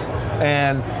blitz,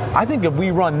 and I think if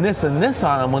we run this and this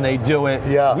on them when they do it,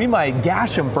 we might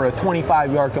gash them for a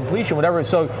 25-yard completion, whatever.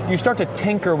 So you start to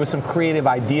tinker with some creative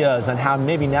ideas on how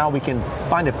maybe now we can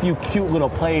find a few cute little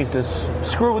plays to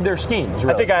screw with their schemes.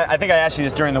 Really. I think I asked you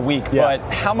this during the week, but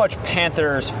how much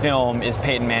Panthers film is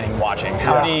Peyton Manning watching?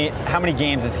 How many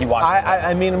games is he watching?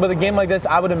 I mean, with a game like this,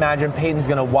 I would imagine Peyton's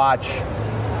going to watch.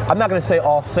 I'm not going to say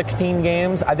all 16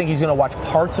 games. I think he's going to watch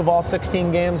parts of all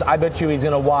 16 games. I bet you he's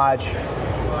going to watch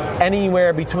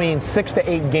anywhere between 6 to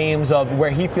 8 games of where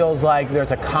he feels like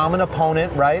there's a common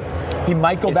opponent, right? He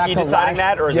might go back to Is he deciding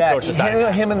that, or is the coach deciding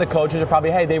that? Him and the coaches are probably,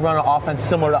 hey, they run an offense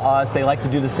similar to us. They like to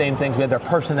do the same things. We have their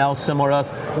personnel similar to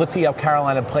us. Let's see how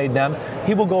Carolina played them.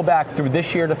 He will go back through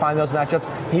this year to find those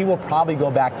matchups. He will probably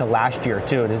go back to last year,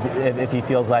 too, if he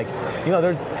feels like,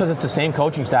 because it's the same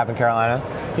coaching staff in Carolina.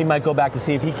 He might go back to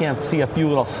see if he can't see a few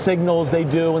little signals they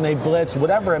do when they blitz,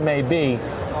 whatever it may be.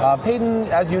 Peyton,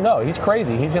 as you know, he's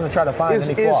crazy. He's going to try to find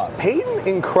any flaw. Is Peyton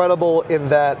incredible in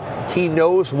that he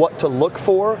knows what to look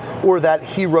for, or that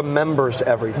he remembers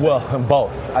everything? Well,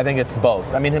 both. I think it's both.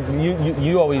 I mean,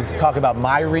 you always talk about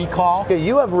my recall. Yeah,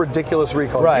 you have ridiculous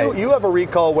recall. Right. You have a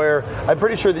recall where I'm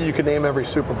pretty sure that you can name every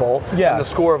Super Bowl and the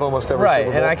score of almost every Super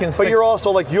Bowl. And I can. But you're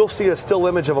also like, you'll see a still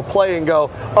image of a play and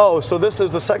go, oh, so this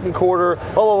is the second quarter,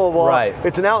 blah, blah, blah, blah. Right.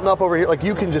 It's an out and up over here. Like,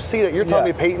 you can just see it. You're telling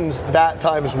me Peyton's that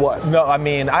times what? No, I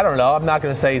mean, I don't know. I'm not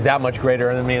going to say he's that much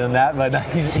greater than me than that, but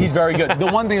he's very good. The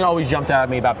one thing that always jumped out at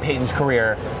me about Peyton's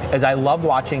career is I loved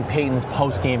watching Peyton's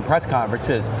post-game press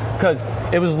conferences, because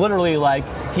it was literally like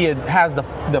he has the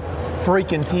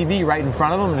freaking TV right in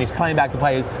front of him and he's playing back the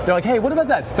plays. They're like, hey, what about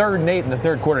that 3rd and 8 in the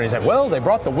third quarter? And he's like, well, they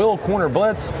brought the will corner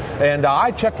blitz and I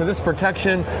checked to this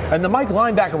protection and the Mike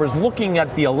linebacker was looking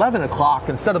at the 11 o'clock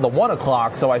instead of the 1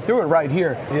 o'clock, so I threw it right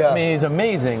here. Yeah. I mean, he's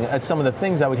amazing at some of the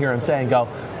things I would hear him say and go,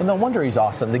 well, no wonder he's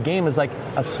awesome. The game is like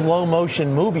a slow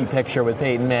motion movie picture with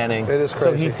Peyton Manning. It is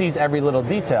crazy. So he sees every little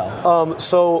detail.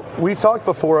 So we've talked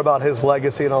before about his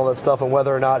legacy and all that stuff and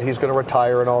whether or not he's going to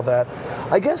retire and all that.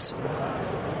 I guess,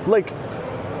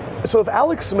 so if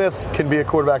Alex Smith can be a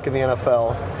quarterback in the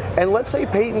NFL, and let's say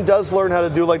Peyton does learn how to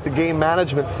do like the game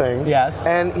management thing, yes,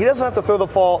 and he doesn't have to throw the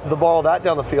ball that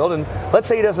down the field, and let's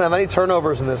say he doesn't have any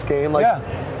turnovers in this game,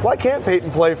 why can't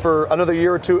Peyton play for another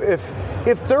year or two?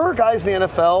 If there are guys in the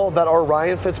NFL that are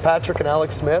Ryan Fitzpatrick and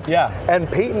Alex Smith,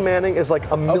 and Peyton Manning is like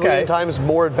a million times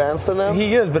more advanced than them.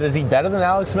 He is, but is he better than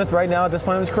Alex Smith right now at this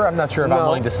point in his career? I'm not sure if I'm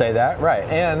willing to say that. Right,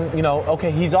 and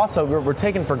he's also, we're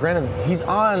taking for granted, he's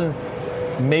on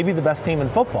maybe the best team in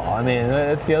football. I mean,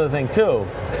 that's the other thing too.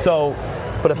 So,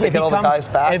 but if they get all the guys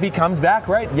back, if he comes back,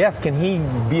 right? Yes. Can he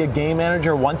be a game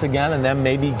manager once again, and then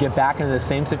maybe get back into the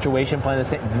same situation, playing the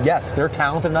same? Yes, they're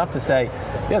talented enough to say,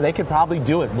 yeah, they could probably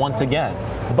do it once again.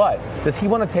 But does he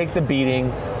want to take the beating?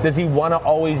 Does he want to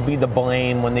always be the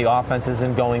blame when the offense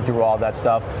isn't going through all that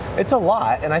stuff? It's a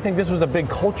lot, and I think this was a big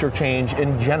culture change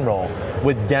in general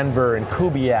with Denver and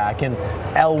Kubiak and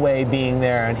Elway being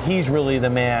there, and he's really the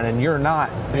man, and you're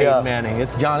not Peyton Manning.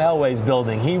 It's John Elway's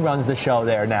building. He runs the show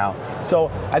there now.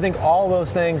 So I think all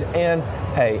those things, and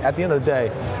hey, at the end of the day,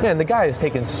 man, the guy has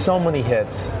taken so many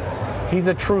hits. He's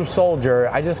a true soldier.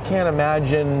 I just can't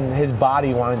imagine his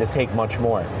body wanting to take much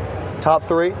more. Top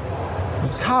 3?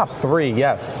 Top 3,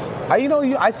 yes.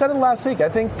 I said it last week.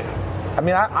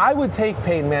 I would take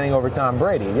Peyton Manning over Tom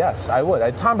Brady. Yes, I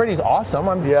would. Tom Brady's awesome.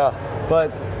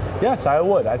 But yes, I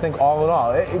would. I think all in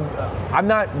all,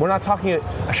 we're not talking.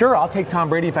 Sure, I'll take Tom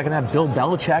Brady if I can have Bill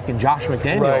Belichick and Josh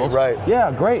McDaniels. Right.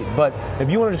 Yeah, great. But if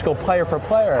you want to just go player for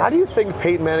player, how do you think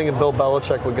Peyton Manning and Bill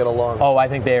Belichick would get along? Oh, I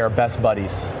think they are best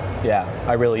buddies. Yeah,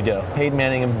 I really do. Peyton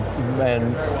Manning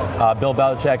and Bill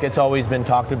Belichick, it's always been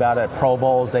talked about at Pro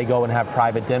Bowls. They go and have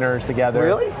private dinners together.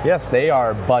 Really? Yes, they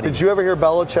are buddies. Did you ever hear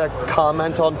Belichick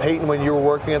comment on Peyton when you were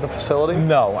working at the facility?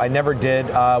 No, I never did.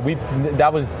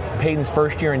 That was Peyton's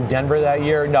first year in Denver that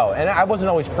year. No, and I wasn't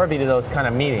always privy to those kind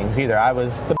of meetings either. I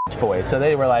was the bitch boy, so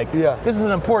they were like, this is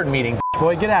an important meeting, bitch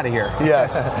boy, get out of here.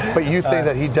 Yes, but you think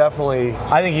that he definitely...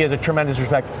 I think he has a tremendous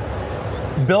respect.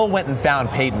 Bill went and found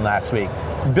Peyton last week.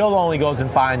 Bill only goes and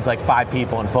finds like 5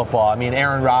 people in football. I mean,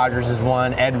 Aaron Rodgers is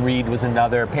one, Ed Reed was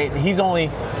another. Peyton,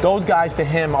 those guys to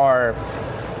him are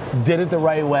did it the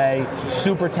right way,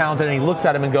 super talented, and he looks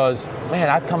at him and goes, man,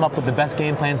 I've come up with the best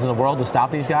game plans in the world to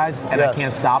stop these guys, and I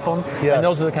can't stop them. Yes. And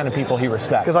those are the kind of people he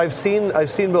respects. Because I've seen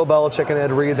Bill Belichick and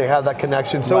Ed Reed, they have that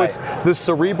connection. So it's the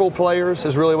cerebral players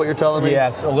is really what you're telling me?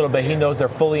 Yes, a little bit. He knows they're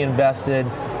fully invested,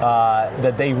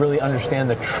 that they really understand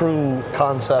the true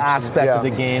concepts aspect of the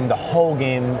game, the whole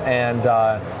game, and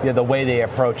the way they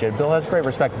approach it. Bill has great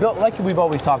respect. Bill, like we've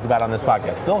always talked about on this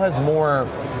podcast, Bill has more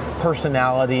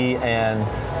personality and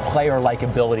player-like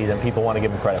ability than people want to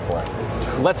give him credit for.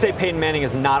 Let's say Peyton Manning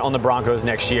is not on the Broncos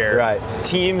next year. Right.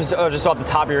 Teams, just off the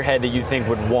top of your head, that you think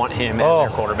would want him as their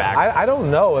quarterback. I don't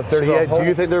know if there's do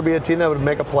you think there'd be a team that would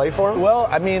make a play for him? Well,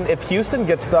 I mean, if Houston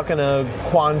gets stuck in a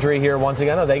quandary here once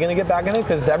again, are they going to get back in it?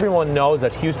 Because everyone knows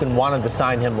that Houston wanted to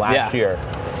sign him last year.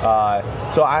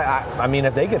 So I mean,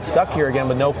 if they get stuck here again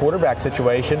with no quarterback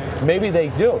situation, maybe they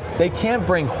do. They can't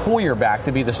bring Hoyer back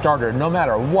to be the starter no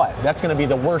matter what. That's going to be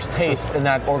the worst taste in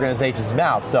that organization's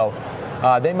mouth. So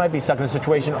they might be stuck in a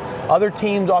situation. Other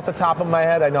teams off the top of my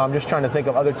head, I know I'm just trying to think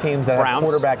of other teams that have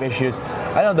quarterback issues.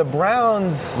 I know the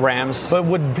Browns. Rams. But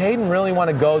would Peyton really want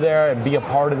to go there and be a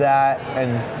part of that?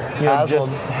 And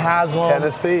Haslam.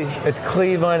 Tennessee. It's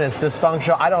Cleveland. It's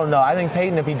dysfunctional. I don't know. I think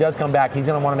Peyton, if he does come back, he's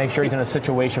going to want to make sure he's in a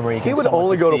situation where he can. He would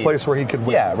only go to a place where he could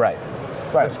win. Yeah, right.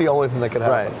 That's the only thing that could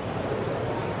happen.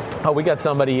 Right. Oh, we got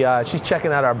somebody. She's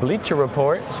checking out our Bleacher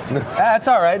Report. That's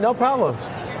all right. No problem.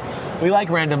 We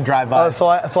like random drive-bys. So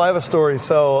I have a story.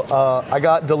 So I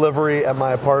got delivery at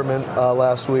my apartment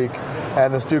last week,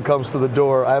 and this dude comes to the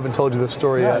door. I haven't told you this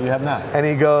story yet. You have not. And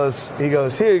he goes,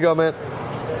 here you go, man.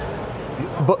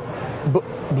 But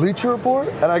Bleacher Report?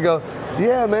 And I go,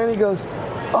 yeah, man. He goes,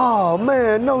 oh,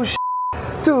 man, no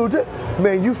dude.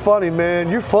 Man, you funny, man.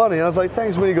 You're funny. And I was like,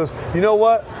 thanks, man. He goes, you know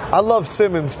what? I love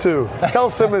Simmons, too. Tell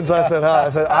Simmons I said hi. I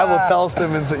said, I will tell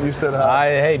Simmons that you said hi.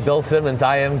 Hey, Bill Simmons,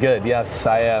 I am good. Yes,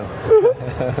 I am.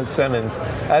 Simmons.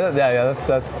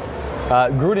 That's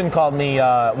Gruden called me,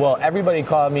 everybody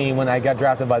called me when I got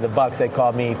drafted by the Bucks. They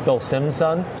called me Phil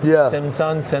Simson. Yeah.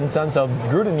 Simson. So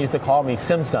Gruden used to call me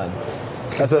Simpson.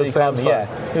 That's what he called me.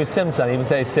 Yeah, he was Simpson. He would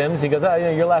say Sims. He goes,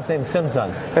 your last name's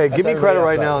Simpson. Hey, give me credit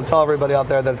right now and tell everybody out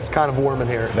there that it's kind of warm in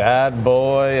here. Fat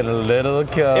boy and a little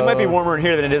cold. It might be warmer in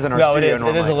here than it is in our studio. No,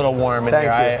 it is a little warm in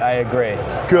here. I agree.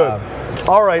 Good.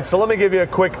 All right, so let me give you a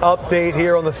quick update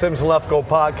here on the Sims and Lefko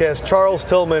podcast. Charles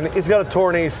Tillman, he's got a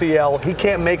torn ACL. He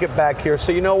can't make it back here.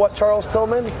 So you know what, Charles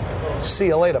Tillman? See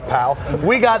you later, pal.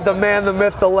 We got the man, the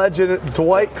myth, the legend,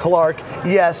 Dwight Clark.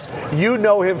 Yes, you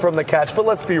know him from The Catch, but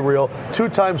let's be real.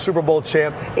 Two-time Super Bowl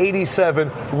champ,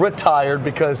 87, retired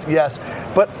because, yes.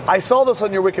 But I saw this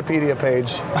on your Wikipedia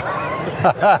page.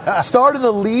 Starred in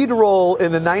the lead role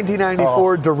in the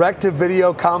 1994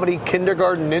 direct-to-video comedy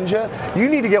Kindergarten Ninja. You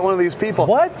need to get one of these people.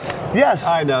 What? Yes.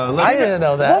 I know. I didn't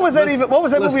know that. What was that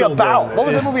movie about? What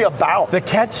was that movie about? The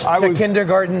Catch, the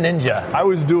Kindergarten Ninja. I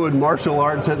was doing martial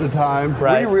arts at the time.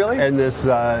 Right. Were you really? And this,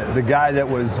 the guy that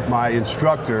was my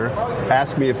instructor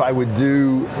asked me if I would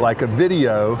do like a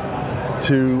video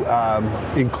to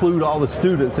include all the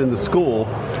students in the school,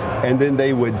 and then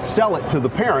they would sell it to the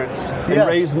parents and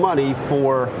raise money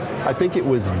for, I think it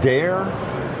was DARE.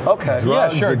 Okay.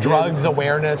 Drugs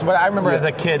awareness. But I remember as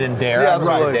a kid in DARE. Yeah,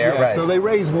 absolutely. DARE, right. So they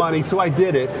raised money, so I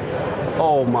did it.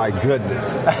 Oh my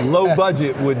goodness. Low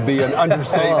budget would be an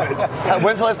understatement.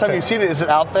 When's the last time you've seen it? Is it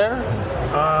out there?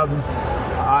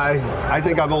 I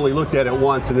think I've only looked at it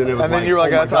once, and then it was and then you were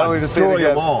like, I don't need to see it again. Destroy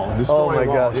them all. Destroy them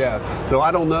all. Gosh. Yeah. So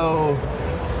I don't know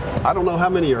how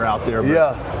many are out there.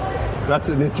 But that's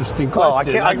an interesting question. Oh, I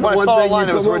can't. When I saw online,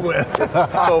 it was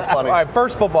so funny. All right,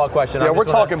 first football question. Yeah, we're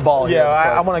talking ball here. Yeah,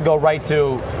 I want to go right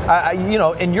to,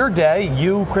 in your day,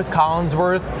 you, Chris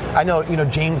Collinsworth, I know,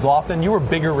 James Lofton, you were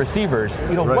bigger receivers.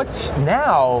 What's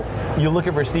now? You look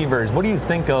at receivers. What do you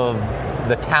think of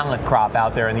the talent crop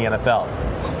out there in the NFL?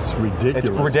 It's ridiculous. It's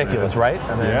ridiculous, man.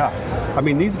 right? I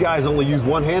mean, these guys only use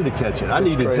one hand to catch it. I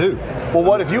needed two. Well,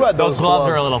 what if you had those gloves?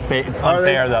 Are a little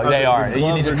unfair, though. They are.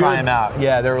 You need to try them out.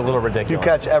 Yeah, they're a little ridiculous. You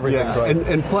catch everything. Yeah.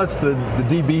 And plus, the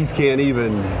DBs can't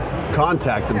even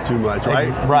contact them too much, right?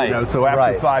 Right. So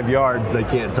after 5 yards, they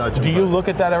can't touch them. Do you look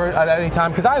at that at any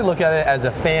time? Because I look at it as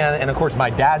a fan, and of course my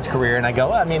dad's career, and I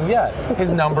go,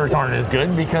 his numbers aren't as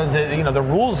good because the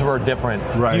rules were different.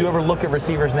 Right. Do you ever look at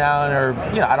receivers now and are,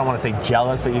 I don't want to say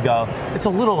jealous, but you go, it's a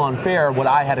little unfair what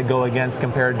I had to go against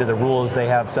compared to the rules they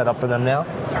have set up for them now?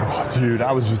 Oh, dude,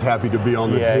 I was just happy to be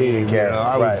on the team.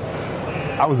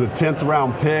 I was a 10th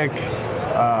round pick.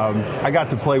 I got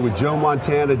to play with Joe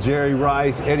Montana, Jerry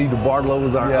Rice, Eddie DeBartolo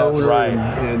was our owner,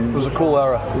 and it was a cool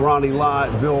era. Ronnie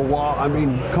Lott, Bill Wall. I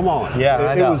mean, come on. Yeah,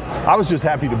 I was just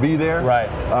happy to be there. Right.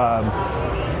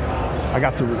 I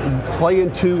got to play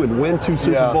in 2 and win 2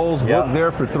 Super Bowls, work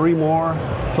there for 3 more.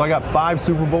 So I got 5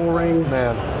 Super Bowl rings.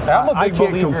 Man, I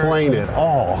can't complain at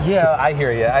all. Yeah, I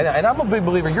hear you. And I'm a big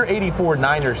believer. Your 84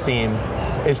 Niners team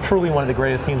is truly one of the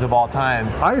greatest teams of all time.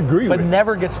 I agree with you. But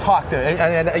never gets talked to.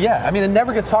 It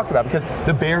never gets talked about because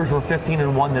the Bears were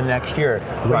 15-1 the next year.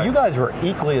 But you guys were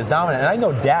equally as dominant. And I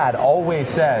know Dad always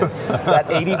says that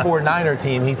 84 Niner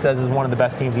team, he says, is one of the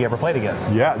best teams he ever played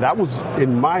against. Yeah, that was,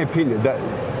 in my opinion,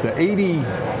 the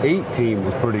 88 team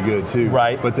was pretty good too.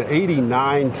 Right. But the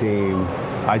 89 team,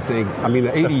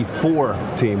 the 84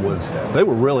 team they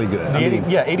were really good.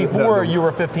 84 you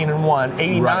were 15-1.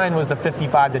 89 was the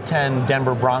 55-10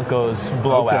 Denver Broncos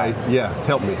blowout. Okay, yeah,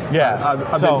 help me. Yeah,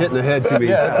 I've been hitting the head too many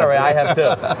times. That's all right. I have too.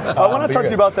 I want to talk to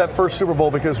you about that first Super Bowl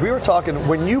because we were talking,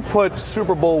 when you put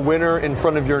Super Bowl winner in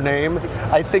front of your name,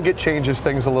 I think it changes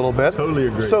things a little bit. Totally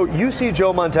agree. So you see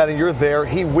Joe Montana, you're there,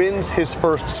 he wins his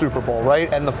first Super Bowl,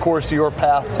 right? And of course your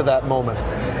path to that moment.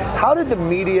 How did the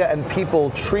media and people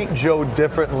treat Joe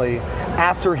differently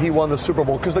after he won the Super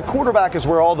Bowl? Because the quarterback is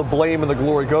where all the blame and the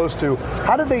glory goes to.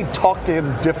 How did they talk to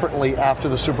him differently after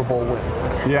the Super Bowl win?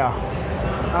 Yeah,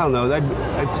 I don't know.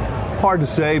 It's hard to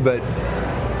say, but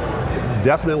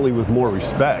definitely with more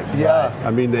respect. Yeah.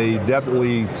 I mean, they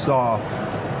definitely saw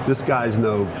this guy's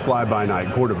no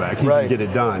fly-by-night quarterback. He can get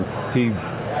it done.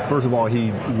 First of all,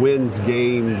 he wins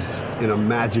games in a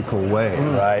magical way.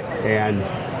 Right. And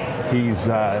he's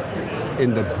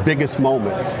in the biggest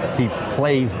moments, he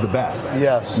plays the best.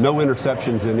 Yes. No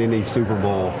interceptions in any Super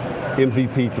Bowl.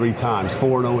 MVP 3 times,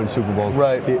 4-0 in Super Bowls.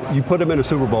 Right. You put him in a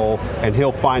Super Bowl, and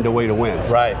he'll find a way to win.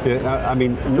 Right. I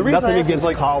mean, the reason nothing against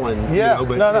Colin.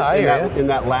 But in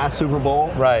that last Super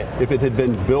Bowl, right. If it had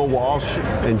been Bill Walsh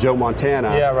and Joe Montana,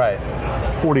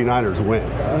 49ers win.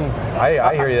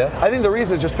 I hear you. I think the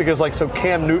reason is just because,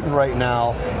 Cam Newton right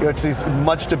now, it's this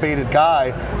much debated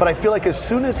guy, but I feel like as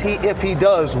soon as if he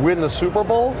does win the Super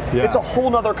Bowl, it's a whole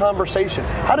nother conversation.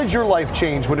 How did your life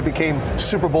change when it became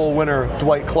Super Bowl winner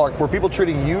Dwight Clark? Were people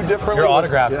treating you differently? Your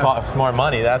autographs cost more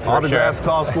money, that's for autographs sure.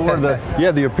 Cost more.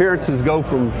 The appearances go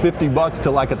from $50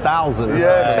 to like $1,000.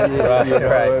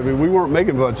 Right. I mean, we weren't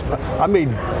making much. I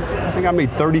think I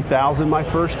made $30,000 my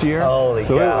first year. Holy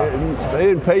cow. They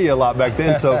didn't pay you a lot back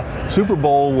then. So Super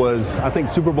Bowl I think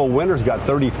Super Bowl winners got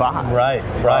 35. Right.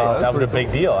 That was a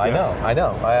big deal. I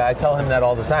know. I tell him that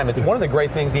all the time. It's one of the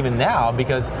great things even now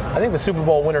because I think the Super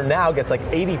Bowl winner now gets like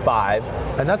 85,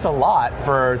 and that's a lot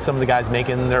for some of the guys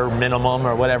making their minimum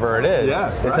or whatever it is.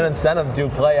 Yeah, it's an incentive to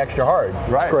play extra hard.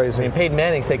 Right. It's crazy. I mean, Peyton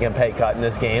Manning's taking a pay cut in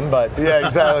this game, but yeah,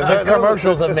 exactly. his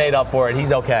commercials have made up for it.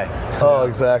 He's okay. Oh,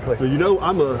 exactly. Well,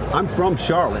 I'm from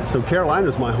Charlotte, so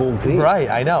Carolina's my home team. Right,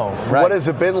 I know. Right. What has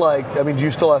it been like? I mean, do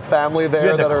you still have family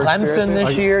there that are Clemson experiencing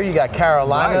this year? You got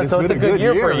Carolina, right, so it's a good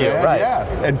year for you, man. right?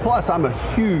 Yeah, and plus I'm a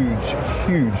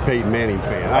huge Peyton Manning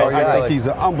fan. I think he's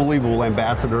an unbelievable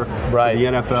ambassador for the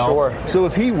NFL. Sure. So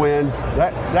if he wins,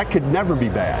 that could never be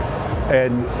bad.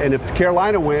 And if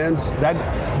Carolina wins,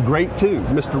 that great too.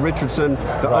 Mr. Richardson,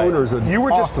 the owners are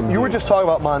awesome. You were just talking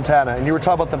about Montana, and you were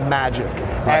talking about the magic.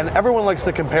 Right. And everyone likes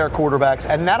to compare quarterbacks,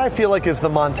 and that I feel like is the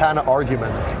Montana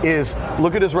argument, is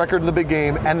look at his record in the big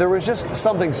game, and there was just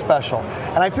something special.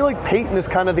 And I feel like Peyton is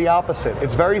kind of the opposite.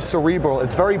 It's very cerebral,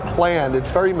 it's very planned,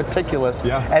 it's very meticulous,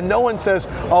 and no one says,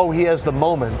 oh, he has the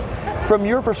moment. From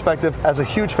your perspective, as a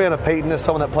huge fan of Peyton, as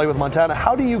someone that played with Montana,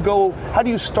 how do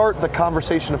you start the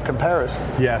conversation of comparison?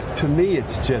 Yeah, to me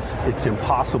it's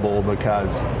impossible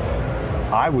because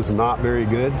I was not very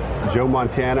good. Joe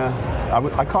Montana,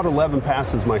 I caught 11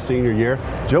 passes my senior year.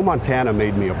 Joe Montana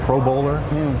made me a Pro Bowler,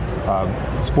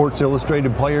 Sports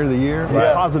Illustrated Player of the Year,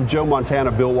 because of Joe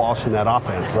Montana, Bill Walsh, and that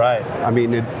offense. Right. I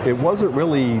mean, it wasn't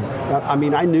really,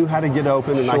 I knew how to get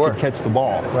open and I could catch the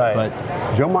ball. Right. But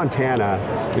Joe Montana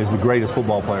is the greatest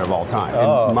football player of all time,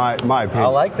 in my opinion. I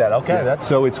like that. Okay.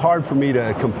 So it's hard for me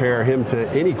to compare him to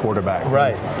any quarterback.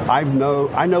 Right. I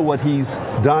know what he's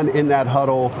done in that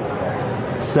huddle,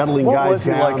 settling guys down. What was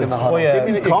he like in the huddle? Well,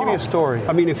 give me a story.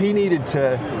 I mean, if he needed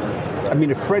to,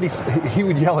 he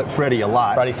would yell at Freddie a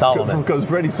lot. Freddie Solomon. Because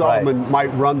Freddie Solomon might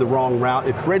run the wrong route.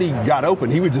 If Freddie got open,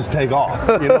 he would just take off,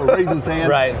 raise his hand.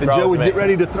 Right. And Joe would get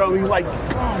ready to throw. He was like,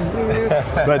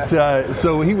 but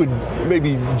so he would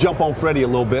maybe jump on Freddie a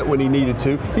little bit when he needed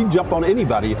to. He'd jump on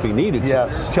anybody if he needed to.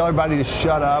 Yes. Tell everybody to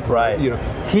shut up. Right.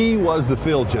 He was the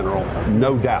field general,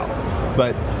 no doubt.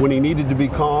 But when he needed to be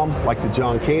calm, like the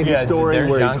John Candy story,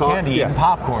 there's where John he calmed, Candy eating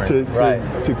popcorn,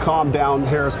 to calm down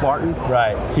Harris Barton,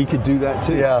 he could do that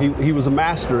too. Yeah. He was a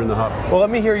master in the huddle. Well, let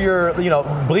me hear your,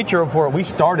 Bleacher Report. We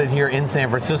started here in San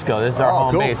Francisco. This is our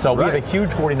home base, so we have a huge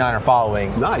 49er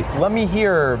following. Nice. Let me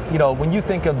hear, when you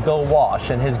think of Bill Walsh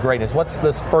and his greatness, what's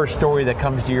this first story that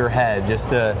comes to your head, just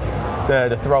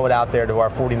to throw it out there to our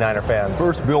 49er fans?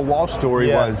 First Bill Walsh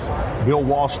story was Bill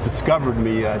Walsh discovered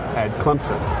me at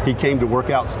Clemson. He came to work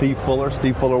out Steve Fuller.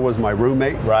 Steve Fuller was my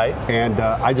roommate. Right. And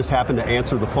I just happened to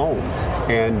answer the phone.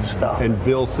 And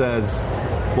Bill says,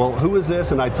 well, who is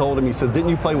this? And I told him, he said, didn't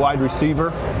you play wide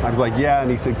receiver? I was like, yeah. And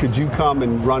he said, could you come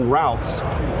and run routes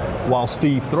while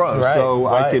Steve throws,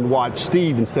 I can watch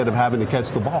Steve instead of having to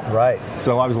catch the ball. Right.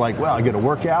 So I was like, well, I get a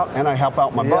workout and I help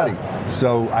out my buddy.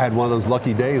 So I had one of those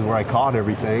lucky days where I caught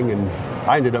everything, and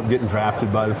I ended up getting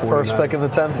drafted by the 49ers. First pick in the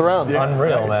 10th round. Yeah.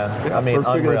 Unreal, man. Yeah, I mean, first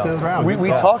pick in the 10th round.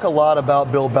 We talk a lot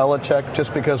about Bill Belichick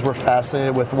just because we're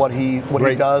fascinated with what he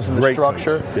does and the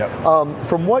structure.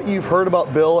 From what you've heard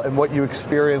about Bill and what you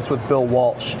experienced with Bill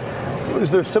Walsh, is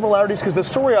there similarities? Because the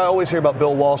story I always hear about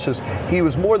Bill Walsh is he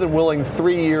was more than willing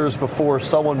 3 years before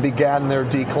someone began their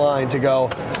decline to go,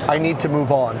 I need to move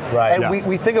on. Right. And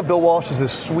we think of Bill Walsh as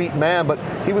this sweet man, but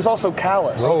he was also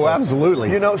callous. Oh,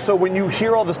 absolutely. So when you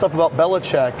hear all this stuff about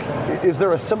Belichick, is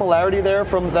there a similarity there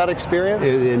from that experience?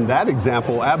 In that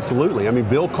example, absolutely. I mean,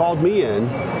 Bill called me in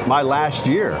my last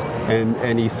year,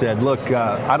 and he said, look,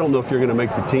 I don't know if you're going to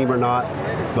make the team or not,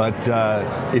 but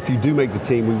if you do make the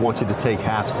team, we want you to take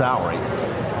half salary.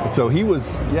 So he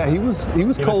was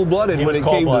cold-blooded when it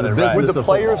came to the business. Would the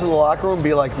players in the locker room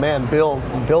be like, man, Bill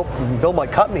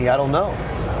might cut me, I don't know.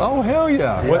 Oh, hell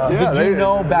yeah. Did you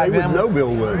know back then? No,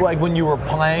 Bill would. Like when you were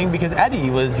playing, because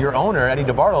Eddie was your owner, Eddie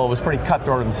DeBartolo was pretty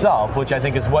cutthroat himself, which I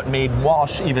think is what made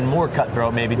Walsh even more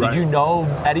cutthroat maybe. Did you know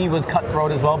Eddie was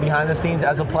cutthroat as well behind the scenes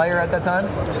as a player at that time?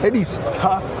 Eddie's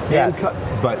tough,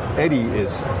 but Eddie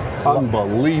is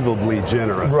unbelievably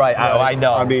generous. Right, I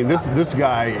know. I mean, this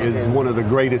guy is one of the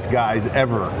greatest guys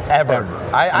ever.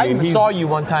 I saw you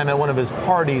one time at one of his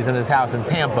parties in his house in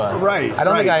Tampa. Right. I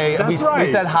don't think we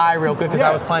said hi real quick because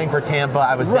I was playing for Tampa.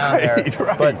 I was down there.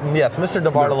 Right. But yes, Mr.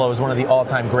 DeBartolo is one of the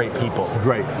all-time great people.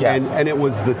 Great. Yes. And it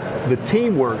was the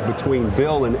teamwork between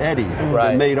Bill and Eddie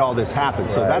that made all this happen.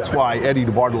 So that's why Eddie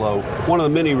DeBartolo, one of the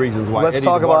many reasons why Let's Eddie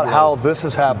talk about DeBartolo how this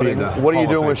is happening. What are you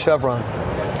doing with Chevron?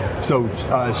 So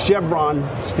Chevron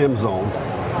STEM Zone.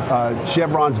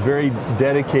 Chevron's very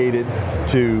dedicated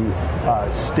to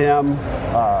STEM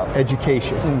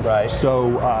education. Right.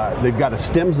 So they've got a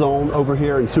STEM zone over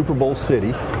here in Super Bowl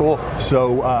City. Cool.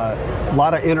 So a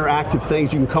lot of interactive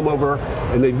things. You can come over,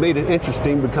 and they've made it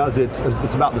interesting because it's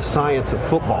about the science of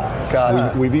football.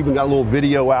 Gotcha. We've even got a little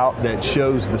video out that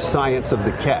shows the science of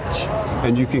the catch.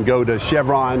 And you can go to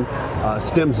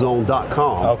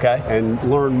chevronstemzone.com and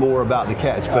learn more about the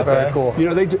catch. But very cool.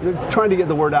 They're trying to get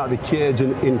the word out to kids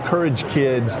and encourage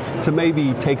kids to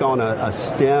maybe take on a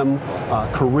STEM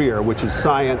career, which is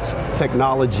science,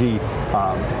 technology,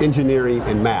 engineering,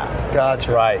 and math.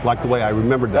 Gotcha. Right. Like the way I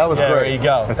remembered that. That was great. There you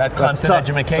go. That's constant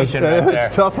education right there.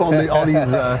 It's tough on all these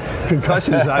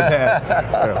concussions I've had.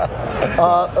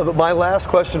 My last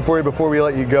question for you before we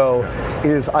let you go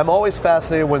is I'm always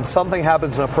fascinated when something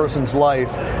happens in a person's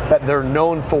life that they're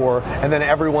known for and then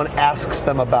everyone asks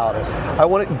them about it. I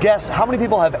want to guess how many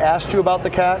people have asked you about the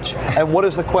catch, and what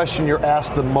is the question you're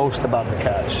asked the most about the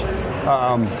catch?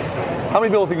 How many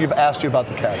people think you've asked you about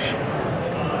the catch?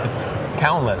 It's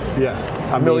countless. Yeah.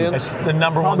 Millions? It's the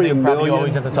number one thing probably you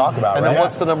always have to talk about, and then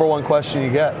what's the number one question you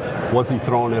get? Was he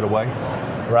throwing it away?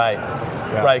 Right.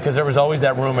 Yeah. Right, because there was always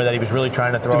that rumor that he was really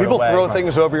trying to throw it away. Do people throw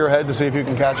things over your head to see if you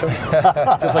can catch them?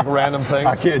 Just like random things?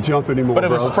 I can't jump anymore, But it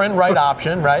was sprint right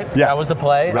option, right? Yeah. That was the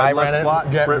play. Red left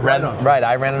slot, sprint right on. Right,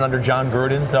 I ran it under John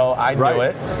Gruden, so I knew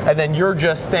it. And then you're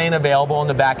just staying available on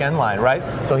the back end line, right?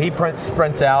 So he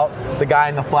sprints out, the guy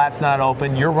in the flat's not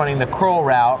open, you're running the curl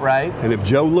route, right? And if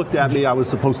Joe looked at me, I was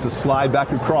supposed to slide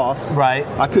back across. Right.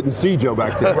 I couldn't see Joe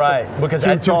back there. Right, because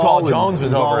Too Tall Jones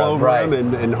was all over him,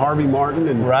 and Harvey Martin.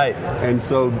 And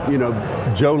so,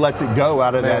 Joe lets it go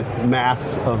out of that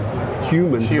mass of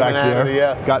humans back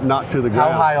there. Got knocked to the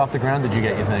ground. How high off the ground did you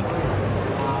get, you think?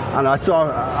 And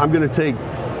I'm going to take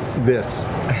this.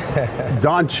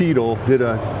 Don Cheadle did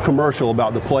a commercial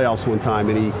about the playoffs one time,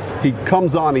 and he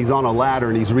comes on, he's on a ladder,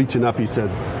 and he's reaching up. He said,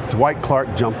 Dwight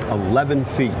Clark jumped 11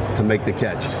 feet to make the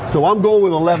catch. So I'm going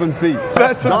with 11 feet.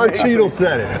 That's Don amazing. Cheadle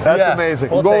said it. That's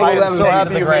amazing. I am so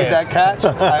happy you made that catch.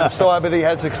 I'm so happy that you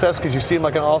had success because you seem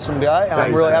like an awesome guy, and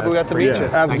I'm really happy we got to meet you.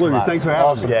 Absolutely. Thanks for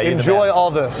having me. Yeah, enjoy all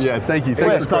this. Yeah, thank you.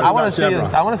 Thanks for talking about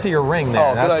Chevron. I want to see your ring there.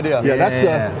 Oh, good idea. Yeah,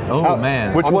 that's the. Oh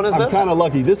man. Which one is this? I'm kind of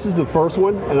lucky. This is the first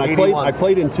one, and I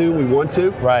played in 2. We won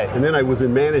 2. Right. And then I was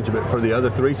in management for the other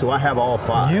 3, so I have all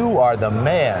 5. You are the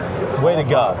man. Way to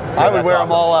go. I would wear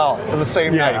them all out in the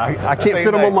same night. I can't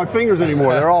fit them on my fingers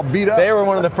anymore. They're all beat up. They were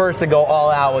one of the first to go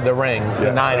all out with the rings.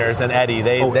 The Niners and Eddie.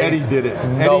 Eddie did it.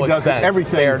 No Eddie does expense.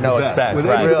 everything's no the best. expense. With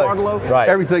Right. Eddie Bartolo,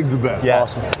 everything's the best. Yeah.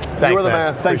 Awesome. Thanks, you were the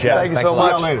man. Thank you. Thank you so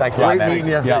much. Thanks a lot, Great man. meeting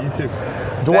you. Yeah, you too.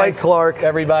 Dwight Clark.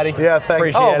 Everybody. Yeah, thank you.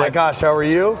 Appreciate Oh my it. gosh, how are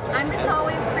you? I'm just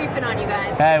always creeping on you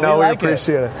guys. Hey, No, we like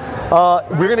appreciate it.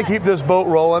 We're going to keep this boat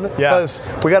rolling because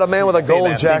we got a man with a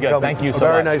gold jacket. Thank you so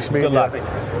Very much. nice meeting Good you.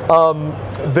 luck.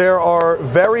 There are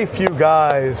very few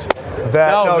guys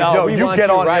that you get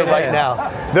on here right now.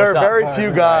 There are very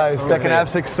few guys that can have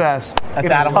success in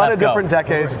a ton of different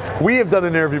decades. We have done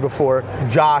an interview before.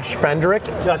 Josh Fendrick.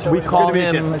 We call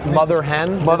him Mother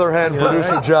Hen. Mother Hen,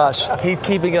 producer Josh. He's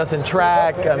keeping us in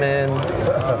track. I mean,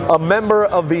 a member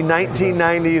of the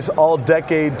 1990s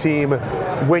All-Decade team.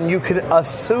 When you can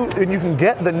assume and you can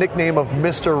get the nickname of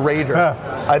Mr. Raider,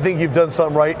 I think you've done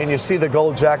something right. And you see the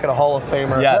gold jacket, a Hall of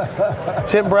Famer.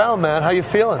 Yes. Tim Brown, man, how you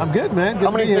feeling? I'm good, man. Good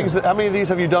how many of these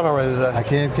have you done already today? I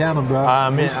can't count them,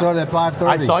 bro. We started at 5:30.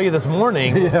 I saw you this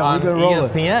morning on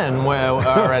ESPN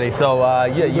already. So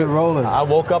you've been rolling. I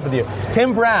woke up with you.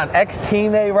 Tim Brown,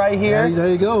 ex-teammate right here. There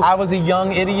you go. I was a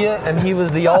young idiot, and he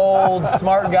was the old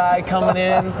smart guy coming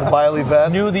in. Wily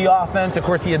vet. Knew the offense. Of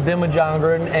course, he had been with John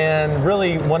Gruden, and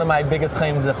really one of my biggest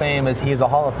claims to fame is he's a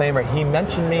Hall of Famer. He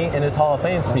mentioned me in his Hall of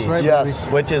Fame speech. That's right, yes.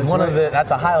 baby. Which is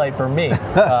that's a highlight for me.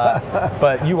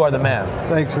 But you are the man.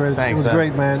 Thanks, Chris. It was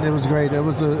great, man. It was great. It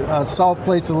was a soft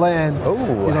place to land.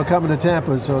 Coming to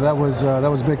Tampa, so that was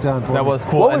big time for me. That was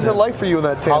cool. What was it like for you in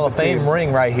that Tampa Hall of Fame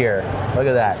ring right here? Look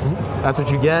at that. That's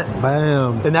what you get.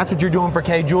 Bam. And that's what you're doing for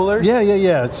K Jewelers?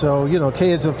 Yeah. So,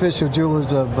 K is official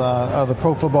jewelers of the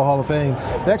Pro Football Hall of Fame.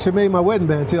 They actually made my wedding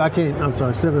band, too. I'm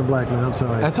sorry, Civic Black, man. I'm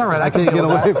sorry. That's all right. I can't get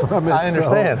away from it. I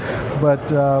understand.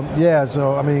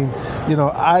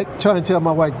 I try and tell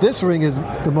my wife this ring is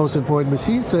the most important, but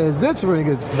she says this ring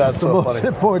is the most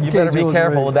important. You better be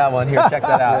careful with that one. Here, check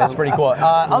that out. That's pretty cool.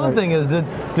 Other thing is,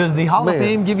 does the Hall of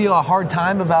Fame give you a hard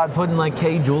time about putting like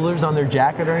K Jewelers on their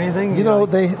jacket or anything?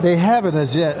 They haven't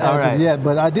as of yet,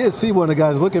 but I did see one of the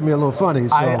guys look at me a little funny.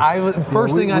 So,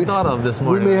 first thing I thought of this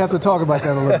morning. We may have to talk about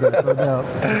that a little bit, no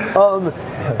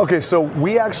doubt. Okay, so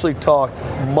we actually talked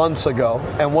months ago,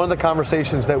 and one of the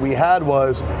conversations that we had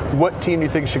was, what team do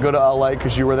you think should go to LA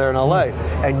because you were there in LA?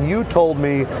 And you told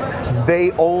me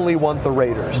they only want the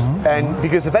Raiders. And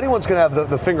because if anyone's going to have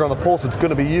the finger on the pulse, it's going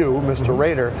to be you, Mr.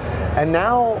 Raider. And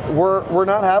now we're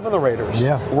not having the Raiders.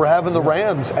 Yeah. We're having the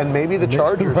Rams and maybe the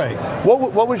Chargers. Right.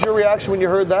 What was your reaction when you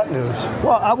heard that news?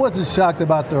 Well, I wasn't shocked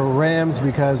about the Rams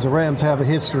because the Rams have a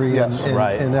history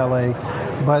in LA.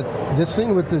 But this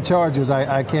thing with the Chargers,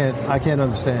 I can't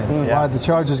understand why the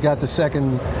Chargers got the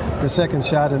second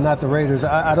shot and not the Raiders.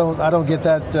 I don't get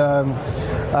that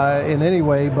in any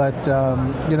way. But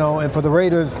and for the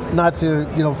Raiders not to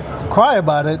cry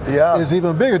about it is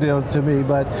even a bigger deal to me.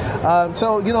 But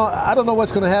I don't know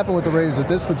what's going to happen with the Raiders at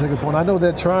this particular point. I know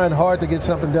they're trying hard to get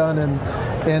something done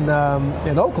in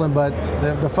Oakland, but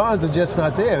the funds are just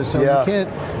not there. So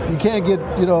you can't get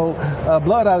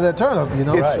blood out of that turnip.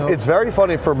 It's very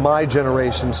funny for my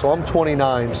generation. So I'm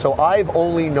 29. So I've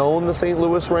only known the St.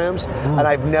 Louis Rams, and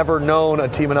I've never known a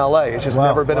team in LA. It's just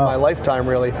never been in my lifetime,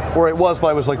 really. Or it was, but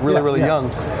I was like really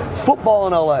young. Football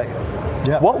in LA.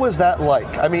 Yeah. What was that like?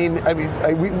 I mean,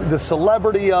 the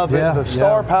celebrity of it, the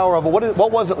star power of it.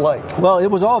 What was it like? Well, it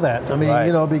was all that. I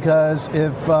mean, because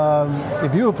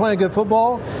if you were playing good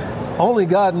football, only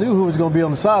God knew who was going to be on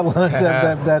the sidelines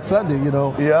that Sunday,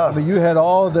 Yeah. I mean, you had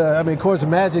all of course,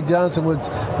 Magic Johnson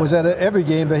was at every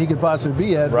game that he could possibly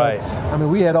be at. Right. But,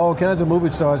 we had all kinds of movie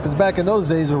stars because back in those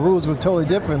days, the rules were totally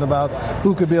different about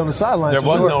who could be on the sidelines. There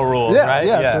was no rules, right?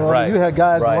 Yeah. So you had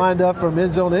guys lined up from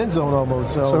end zone to end zone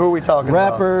almost. So who are we talking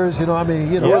rappers, about?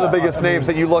 Who are the biggest names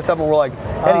that you looked up and were like,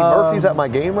 Eddie Murphy's at my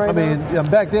game right now?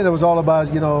 Back then it was all about,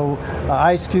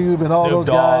 Ice Cube and all Snoop those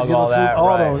Dogg,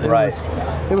 guys. those.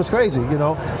 It was crazy,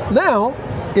 Now,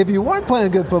 if you weren't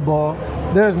playing good football,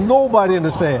 There's nobody in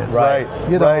the stands. Right.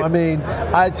 You know, I mean,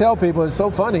 I tell people it's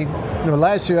so funny. You know,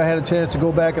 last year I had a chance to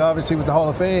go back, obviously, with the Hall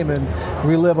of Fame and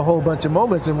relive a whole bunch of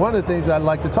moments. And one of the things I'd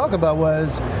like to talk about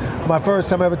was my first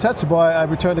time I ever touched the ball. I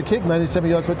returned a kick, 97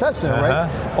 yards for a touchdown,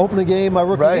 right? Opening game, my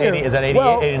rookie year. Is that 88,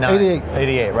 well, 89? 88.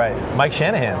 88, right. Mike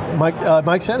Shanahan.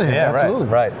 Mike Shanahan, absolutely.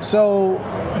 Right. So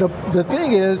the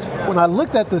thing is, when I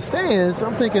looked at the stands,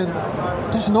 I'm thinking,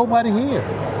 there's nobody here.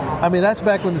 I mean, that's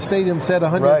back when the stadium said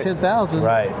 110,000.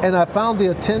 Right. And I found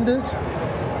the attendance,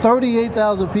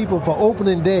 38,000 people for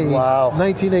opening day,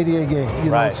 1988 game. You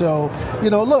know, so,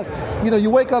 you know, look, you know, you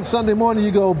wake up Sunday morning,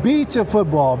 you go, beat your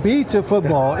football,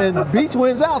 and Beach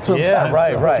wins out sometimes. Yeah,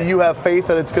 right. Do you have faith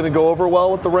that it's going to go over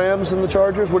well with the Rams and the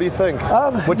Chargers? What do you think?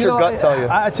 What's your gut tell you?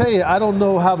 I tell you, I don't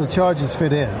know how the Chargers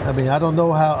fit in. I mean, I don't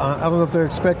know if they're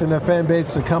expecting their fan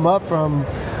base to come up from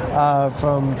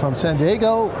San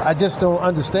Diego. I just don't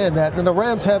understand that. And the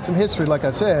Rams have some history, like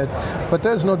I said, but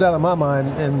there's no doubt in my mind,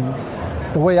 and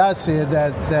the way I see it,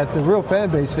 that the real fan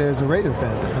base there is the Raider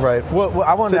fan base. Right. Well,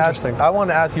 I want to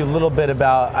ask you a little bit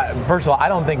about, first of all, I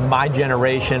don't think my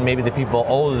generation, maybe the people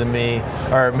older than me,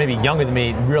 or maybe younger than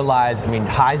me, realize, I mean,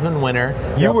 Heisman winner,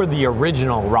 you were the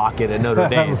original Rocket at Notre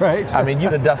Dame. Right. I mean,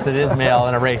 you'd have dusted Ismail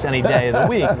in a race any day of the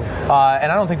week. And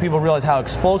I don't think people realize how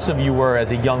explosive you were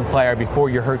as a young player before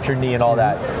you hurt your knee and all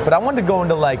that. But I wanted to go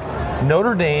into, like,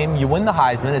 Notre Dame, you win the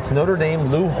Heisman, it's Notre Dame,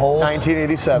 Lou Holtz.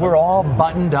 1987. We're all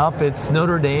buttoned up, it's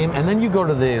Notre Dame, and then you go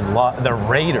to the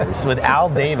Raiders with Al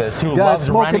Davis, who loves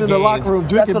smoking renegades. in the locker room,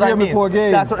 drinking beer before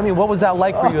games. That's what I mean. What was that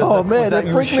like for you? Oh man,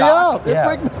 it freaked me out. It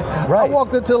freaked me. Right. I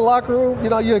walked into the locker room.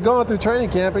 You know, you're going through training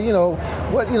camp, and you know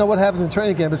what happens in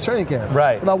training camp. It's training camp.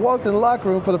 Right. But I walked in the locker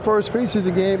room for the first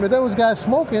preseason game, and there was guys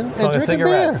smoking and drinking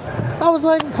beer. I was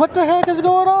like, what the heck is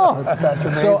going on? That's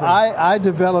amazing. So I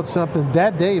developed something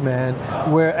that day, man,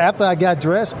 where after I got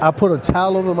dressed, I put a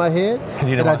towel over my head. Because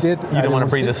you didn't want to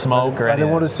breathe the smoke or anything. I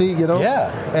didn't want to see, you know.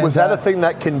 Yeah. And, was that a thing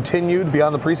that continued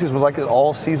beyond the preseason? Was like an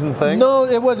all-season thing? No,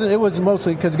 it wasn't. It was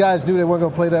mostly because guys knew they weren't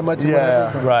going to play that much.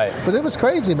 Yeah, right. But it was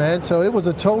crazy, man. So it was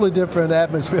a totally different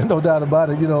atmosphere, no doubt about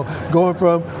it. You know, going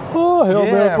from Hail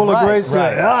Mary full of grace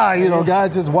to you know,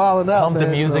 guys just wilding out. Pump the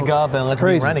music up and let's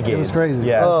be renegades. It was crazy.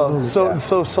 Yeah.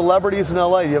 So celebrities in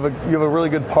LA, you have a really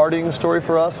good partying story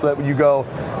for us that you go,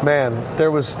 man,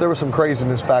 there was some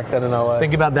craziness back then in LA.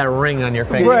 Think about that ring on your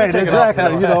finger. Right,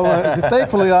 exactly. You know,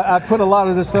 thankfully I put a lot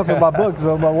of this stuff in my book,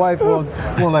 so my wife will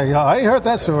like, oh, I ain't heard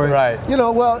that story. Right. You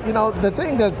know, well, you know, the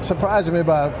thing that surprised me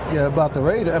about the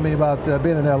Raider, about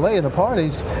being in LA and the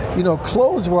parties, you know,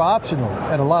 clothes were optional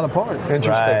at a lot of parties.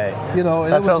 Interesting. Right. You know,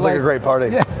 that sounds like a great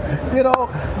party. Yeah. You know,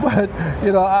 but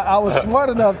you know, I was smart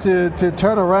enough to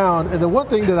turn around, and the one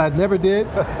thing that I never did,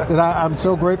 that I'm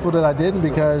so grateful that I didn't,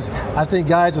 because I think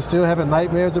guys are still having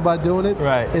nightmares about doing it,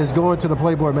 is going to the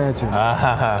Playboy Mansion.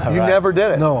 You never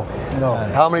did it? No.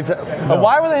 How many times? No.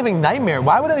 Why were they having nightmares?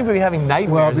 Why would anybody be having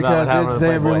nightmares? Well, because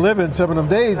they're reliving some of them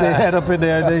days they had up in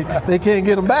there. They can't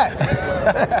get them back.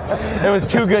 It was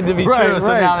too good to be true. So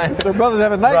now the brothers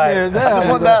having nightmares now.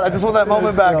 I just want that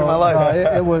moment back in my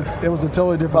life. It was a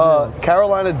totally different deal.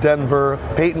 Carolina, Denver,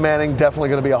 Peyton Manning definitely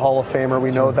going to be a Hall of Famer.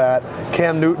 We know that.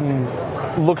 Cam Newton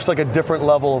looks like a different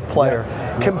level of player.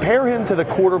 Compare him to the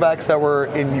quarterbacks that were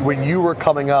in when you were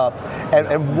coming up,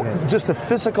 and just the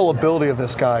physical ability of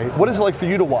this guy. What is it like for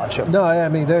you to watch him? No, I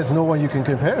mean, there's no one you can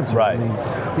compare him to. Right. I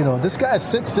mean, you know, this guy's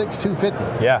 6'6",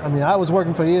 250. Yeah. I mean, I was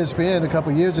working for ESPN a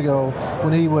couple of years ago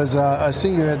when he was a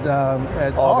senior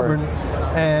at Auburn,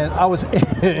 and I was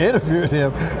interviewing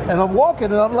him, and I'm walking,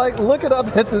 and I'm like looking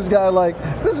up at this guy like,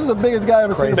 this is the biggest guy I've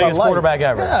ever seen in my life. Biggest quarterback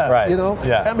ever. Yeah, right. You know.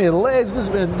 Yeah. I mean, legs. You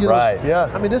know. Right. Yeah.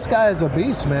 I mean, this guy is a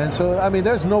beast, man. So I mean,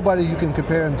 there's nobody you can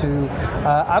compare him to.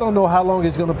 I don't know how long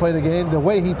he's going to play the game. The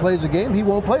way he plays the game, he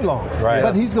won't play long. Right.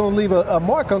 But he's going to leave a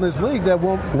mark on this league that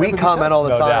won't. We comment all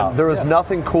the time. There is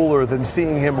nothing cooler than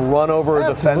seeing him run over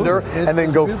a defender and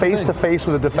then go face to face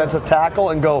with a defensive tackle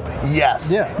and go,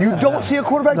 yes. Yeah. You don't see a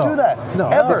quarterback do that. No,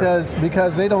 ever.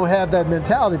 Because they don't have that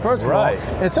mentality, first of all.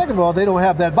 And second of all, they don't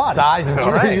have that body. Size and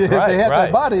strength. If they had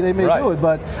that body, they may do it.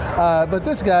 But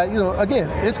this guy, you know, again,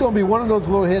 it's going to be one of those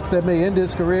little hits that may end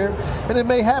his career, and it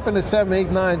may happen in 7, 8,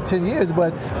 9, 10 years.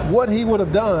 But what he would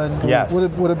have done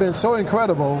would have been so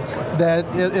incredible that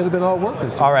it would have been all worth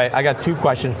it. All right, I got two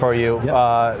questions for you.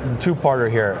 Two-parter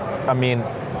here. I mean,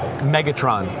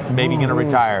 Megatron maybe going to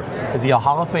retire. Is he a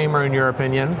Hall of Famer in your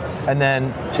opinion? And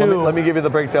then 2. Let me give you the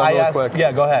breakdown real quick.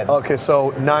 Yeah, go ahead. Okay,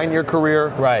 so 9-year career.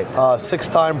 Right.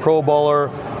 6-time Pro Bowler.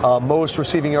 Most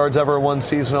receiving yards ever in one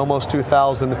season, almost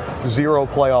 2,000. 0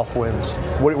 playoff wins.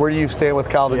 Where do you stand with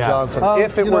Calvin Johnson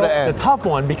if it were to end? It's a tough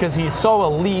one because he's so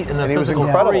elite and he was physical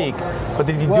incredible. freak. But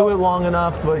did he do it long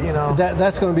enough? But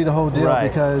that's going to be the whole deal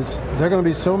because there are going to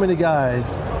be so many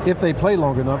guys if they play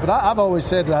long enough. But I've always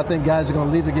said that I think guys are going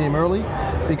to leave the game early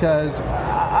because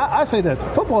I say this: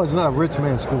 football is not a rich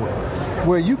man's sport,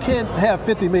 where you can't have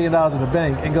 $50 million in the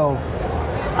bank and go,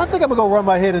 I think I'm going to go run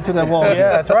my head into that wall.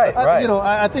 Yeah, that's right.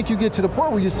 I think you get to the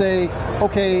point where you say,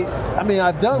 okay, I mean,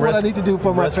 I've done what I need to do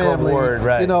for my family. Reward,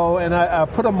 right. And I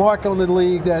put a mark on the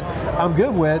league that I'm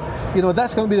good with.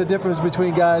 That's going to be the difference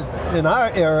between guys in our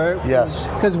era. Yes.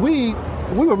 Because we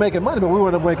were making money, but we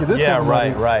weren't making this kind of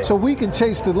money. Right. So we can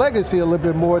chase the legacy a little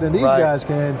bit more than these guys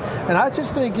can. And I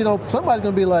just think, somebody's going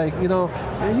to be like, you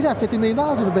got $50 million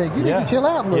in the bank. You need to chill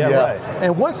out a little bit. Right.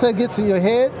 And once that gets in your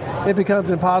head, it becomes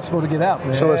impossible to get out,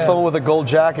 man. So as someone with a gold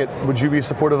jacket, would you be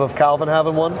supportive of Calvin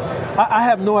having one? I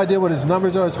have no idea what his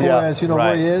numbers are as far as,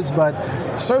 where he is, but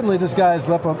certainly this guy's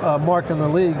left a mark on the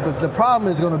league. But the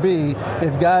problem is going to be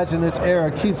if guys in this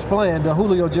era keeps playing, the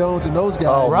Julio Jones and those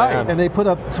guys, and they put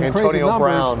up some Antonio crazy numbers.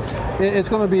 Brown. It's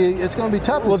going to be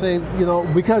tough to say,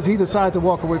 because he decided to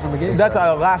walk away from the game. That's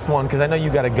our last one because I know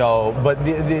you got to go. But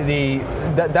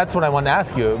that's what I wanted to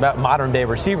ask you about modern day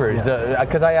receivers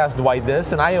because I asked Dwight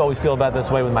this, and I always feel about this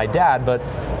way with my dad. But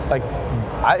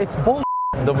it's bullshit.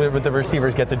 What the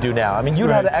receivers get to do now. I mean,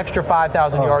 you'd have an extra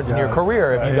 5,000 yards in your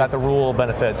career if you got the rule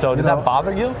benefit. So does that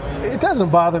bother you? It doesn't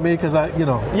bother me because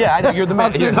Yeah, I know you're the man.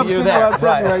 I'm sitting where I'm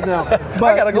sitting right now. But,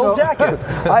 I got a gold jacket.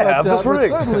 I have this ring.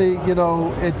 Certainly,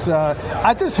 it's.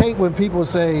 I just hate when people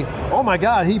say, "Oh my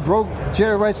God, he broke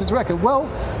Jerry Rice's record." Well,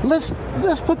 let's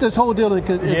put this whole deal into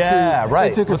consideration.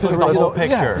 Let's look at the whole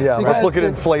picture. Let's look at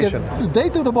inflation. If they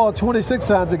threw the ball 26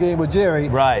 times a game with Jerry,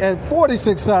 and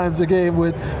 46 times a game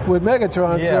with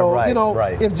Megatron.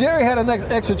 If Jerry had an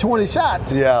extra 20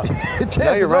 shots, chances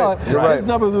are his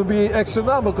numbers would be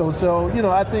astronomical. So,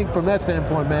 I think from that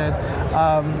standpoint, man,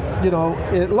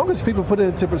 as long as people put it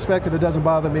into perspective, it doesn't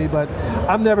bother me. But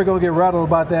I'm never going to get rattled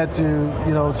about that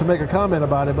to make a comment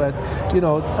about it. But,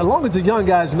 as long as the young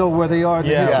guys know where they are in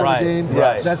the history of the game,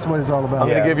 that's what it's all about. I'm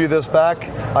going to give you this back.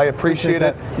 I appreciate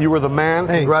it. You were the man.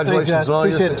 Hey, congratulations on all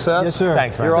your success. Yes, sir.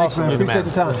 Thanks, man. You're awesome. Man. Appreciate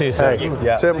the time. See you soon.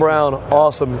 Hey, Tim Brown,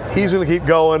 awesome. He's going to keep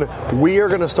going. We are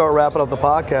going to start wrapping up the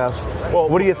podcast. Well,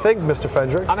 what do you think, Mr.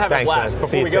 Fendrick? I'm having a blast.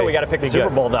 Before we go, we got to pick the Super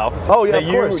Bowl, though. Oh, yeah, of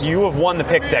course. You have won the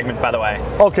pick segment, by the way.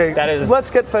 Okay, let's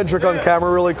get Fendrick on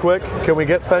camera really quick. Can we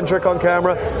get Fendrick on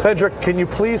camera? Fendrick, can you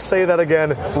please say that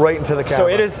again right into the camera? So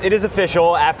it is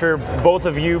official. After both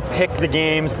of you picked the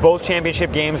games, both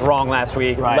championship games wrong last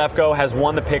week, Lefko has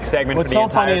won the pick segment for the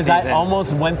entire season. What's so funny is I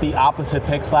almost went the opposite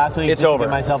picks last week. It's over. To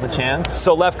give myself a chance.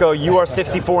 So Lefko, you are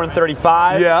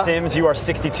 64-35. Yeah. Sims, you are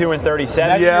 62-37.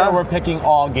 Next year we're picking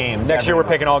all games. Next year we're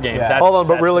picking all games. Yeah. Hold on,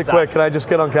 but really quick, can I just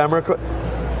get on camera quick?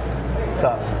 What's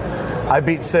up? I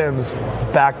beat Sims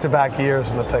back-to-back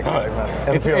years in the pick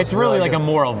segment. It's really like a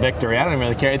moral victory. I don't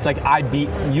really care. It's like I beat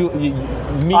you.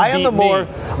 I am the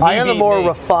more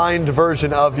refined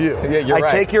version of you. Yeah, you're right. I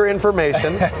take your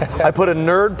information, I put a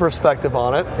nerd perspective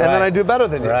on it, and then I do better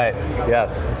than you. Right.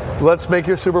 Yes. Let's make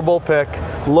your Super Bowl pick.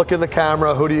 Look in the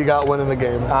camera. Who do you got winning the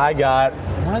game? I got.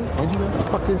 What did you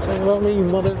fucking say about me, you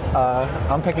mother?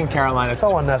 I'm picking Carolina.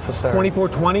 So unnecessary.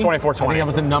 24-20? 24-20. I think that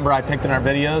was the number I picked in our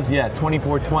videos. Yeah,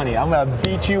 24-20. I'm going to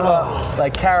beat you up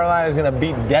like Carolina's going to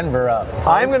beat Denver up.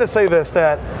 I'm going to say this,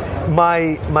 that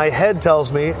my head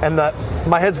tells me, and that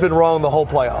my head's been wrong the whole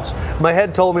playoffs. My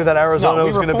head told me that Arizona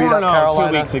was going to beat up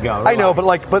Carolina. 2 weeks ago. I know,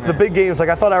 but the big games, like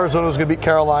I thought Arizona was going to beat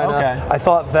Carolina. Okay. I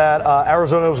thought that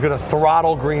Arizona was going to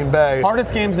throttle Green Bay.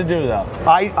 Hardest games to do, though.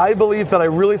 I believe that I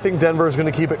really think Denver is going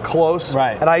to keep it close.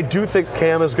 Right. And I do think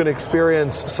Cam is going to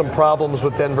experience some problems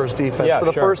with Denver's defense for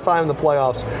the first time in the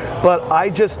playoffs. But I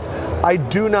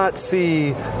do not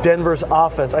see Denver's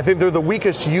offense. I think they're the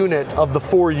weakest unit of the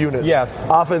 4 units. Yes.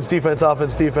 Offense, defense.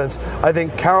 I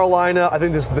think Carolina, I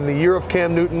think this has been the year of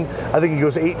Cam Newton. I think he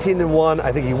goes 18-1.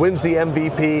 I think he wins the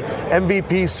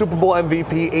MVP, Super Bowl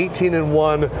MVP,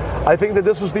 18-1. I think that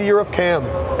this is the year of Cam,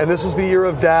 and this is the year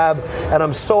of Dab, and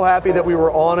I'm so happy that we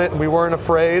were on it and we weren't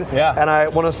afraid. Yeah. And I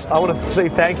want to say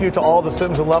thank you to all the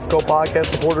Sims and Lefko podcast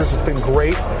supporters. It's been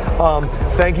great.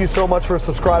 Thank you so much for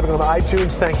subscribing on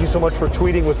iTunes. Thank you so much for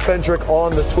tweeting with Fendrick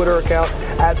on the Twitter account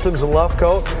at Sims and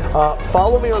Lefko.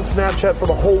 Follow me on Snapchat for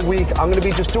the whole week. I'm going to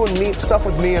be just doing neat stuff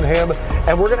with me and him,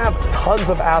 and we're going to have tons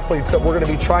of athletes that we're going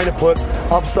to be trying to put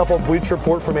up stuff on Bleach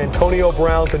Report, from Antonio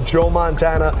Brown to Joe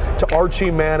Montana to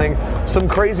Archie Manning. Some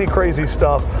crazy, crazy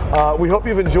stuff. We hope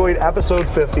you've enjoyed episode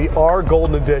 50, our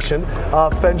golden edition.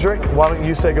 Fendrick, why don't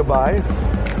you say goodbye?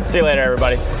 See you later,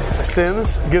 everybody.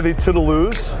 Sims, give the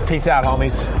toodaloos. Peace out,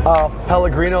 homies.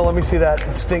 Pellegrino, let me see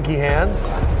that stinky hand.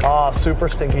 Super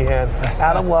stinky hand.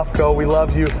 Adam Lefko, we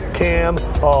love you. Cam,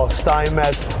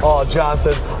 Steinmetz,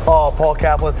 Johnson, Paul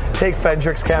Kaplan. Take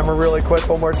Fendrick's camera really quick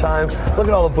one more time. Look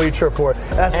at all the Bleacher Report.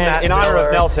 That's and Matt in honor Miller.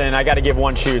 of Nelson, I got to give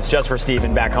one shoots just for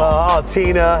Steven back home.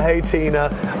 Tina. Hey,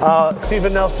 Tina.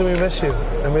 Steven Nelson, we miss you,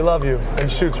 and we love you.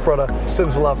 And shoots, brother.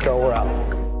 Sims Lefko, we're out.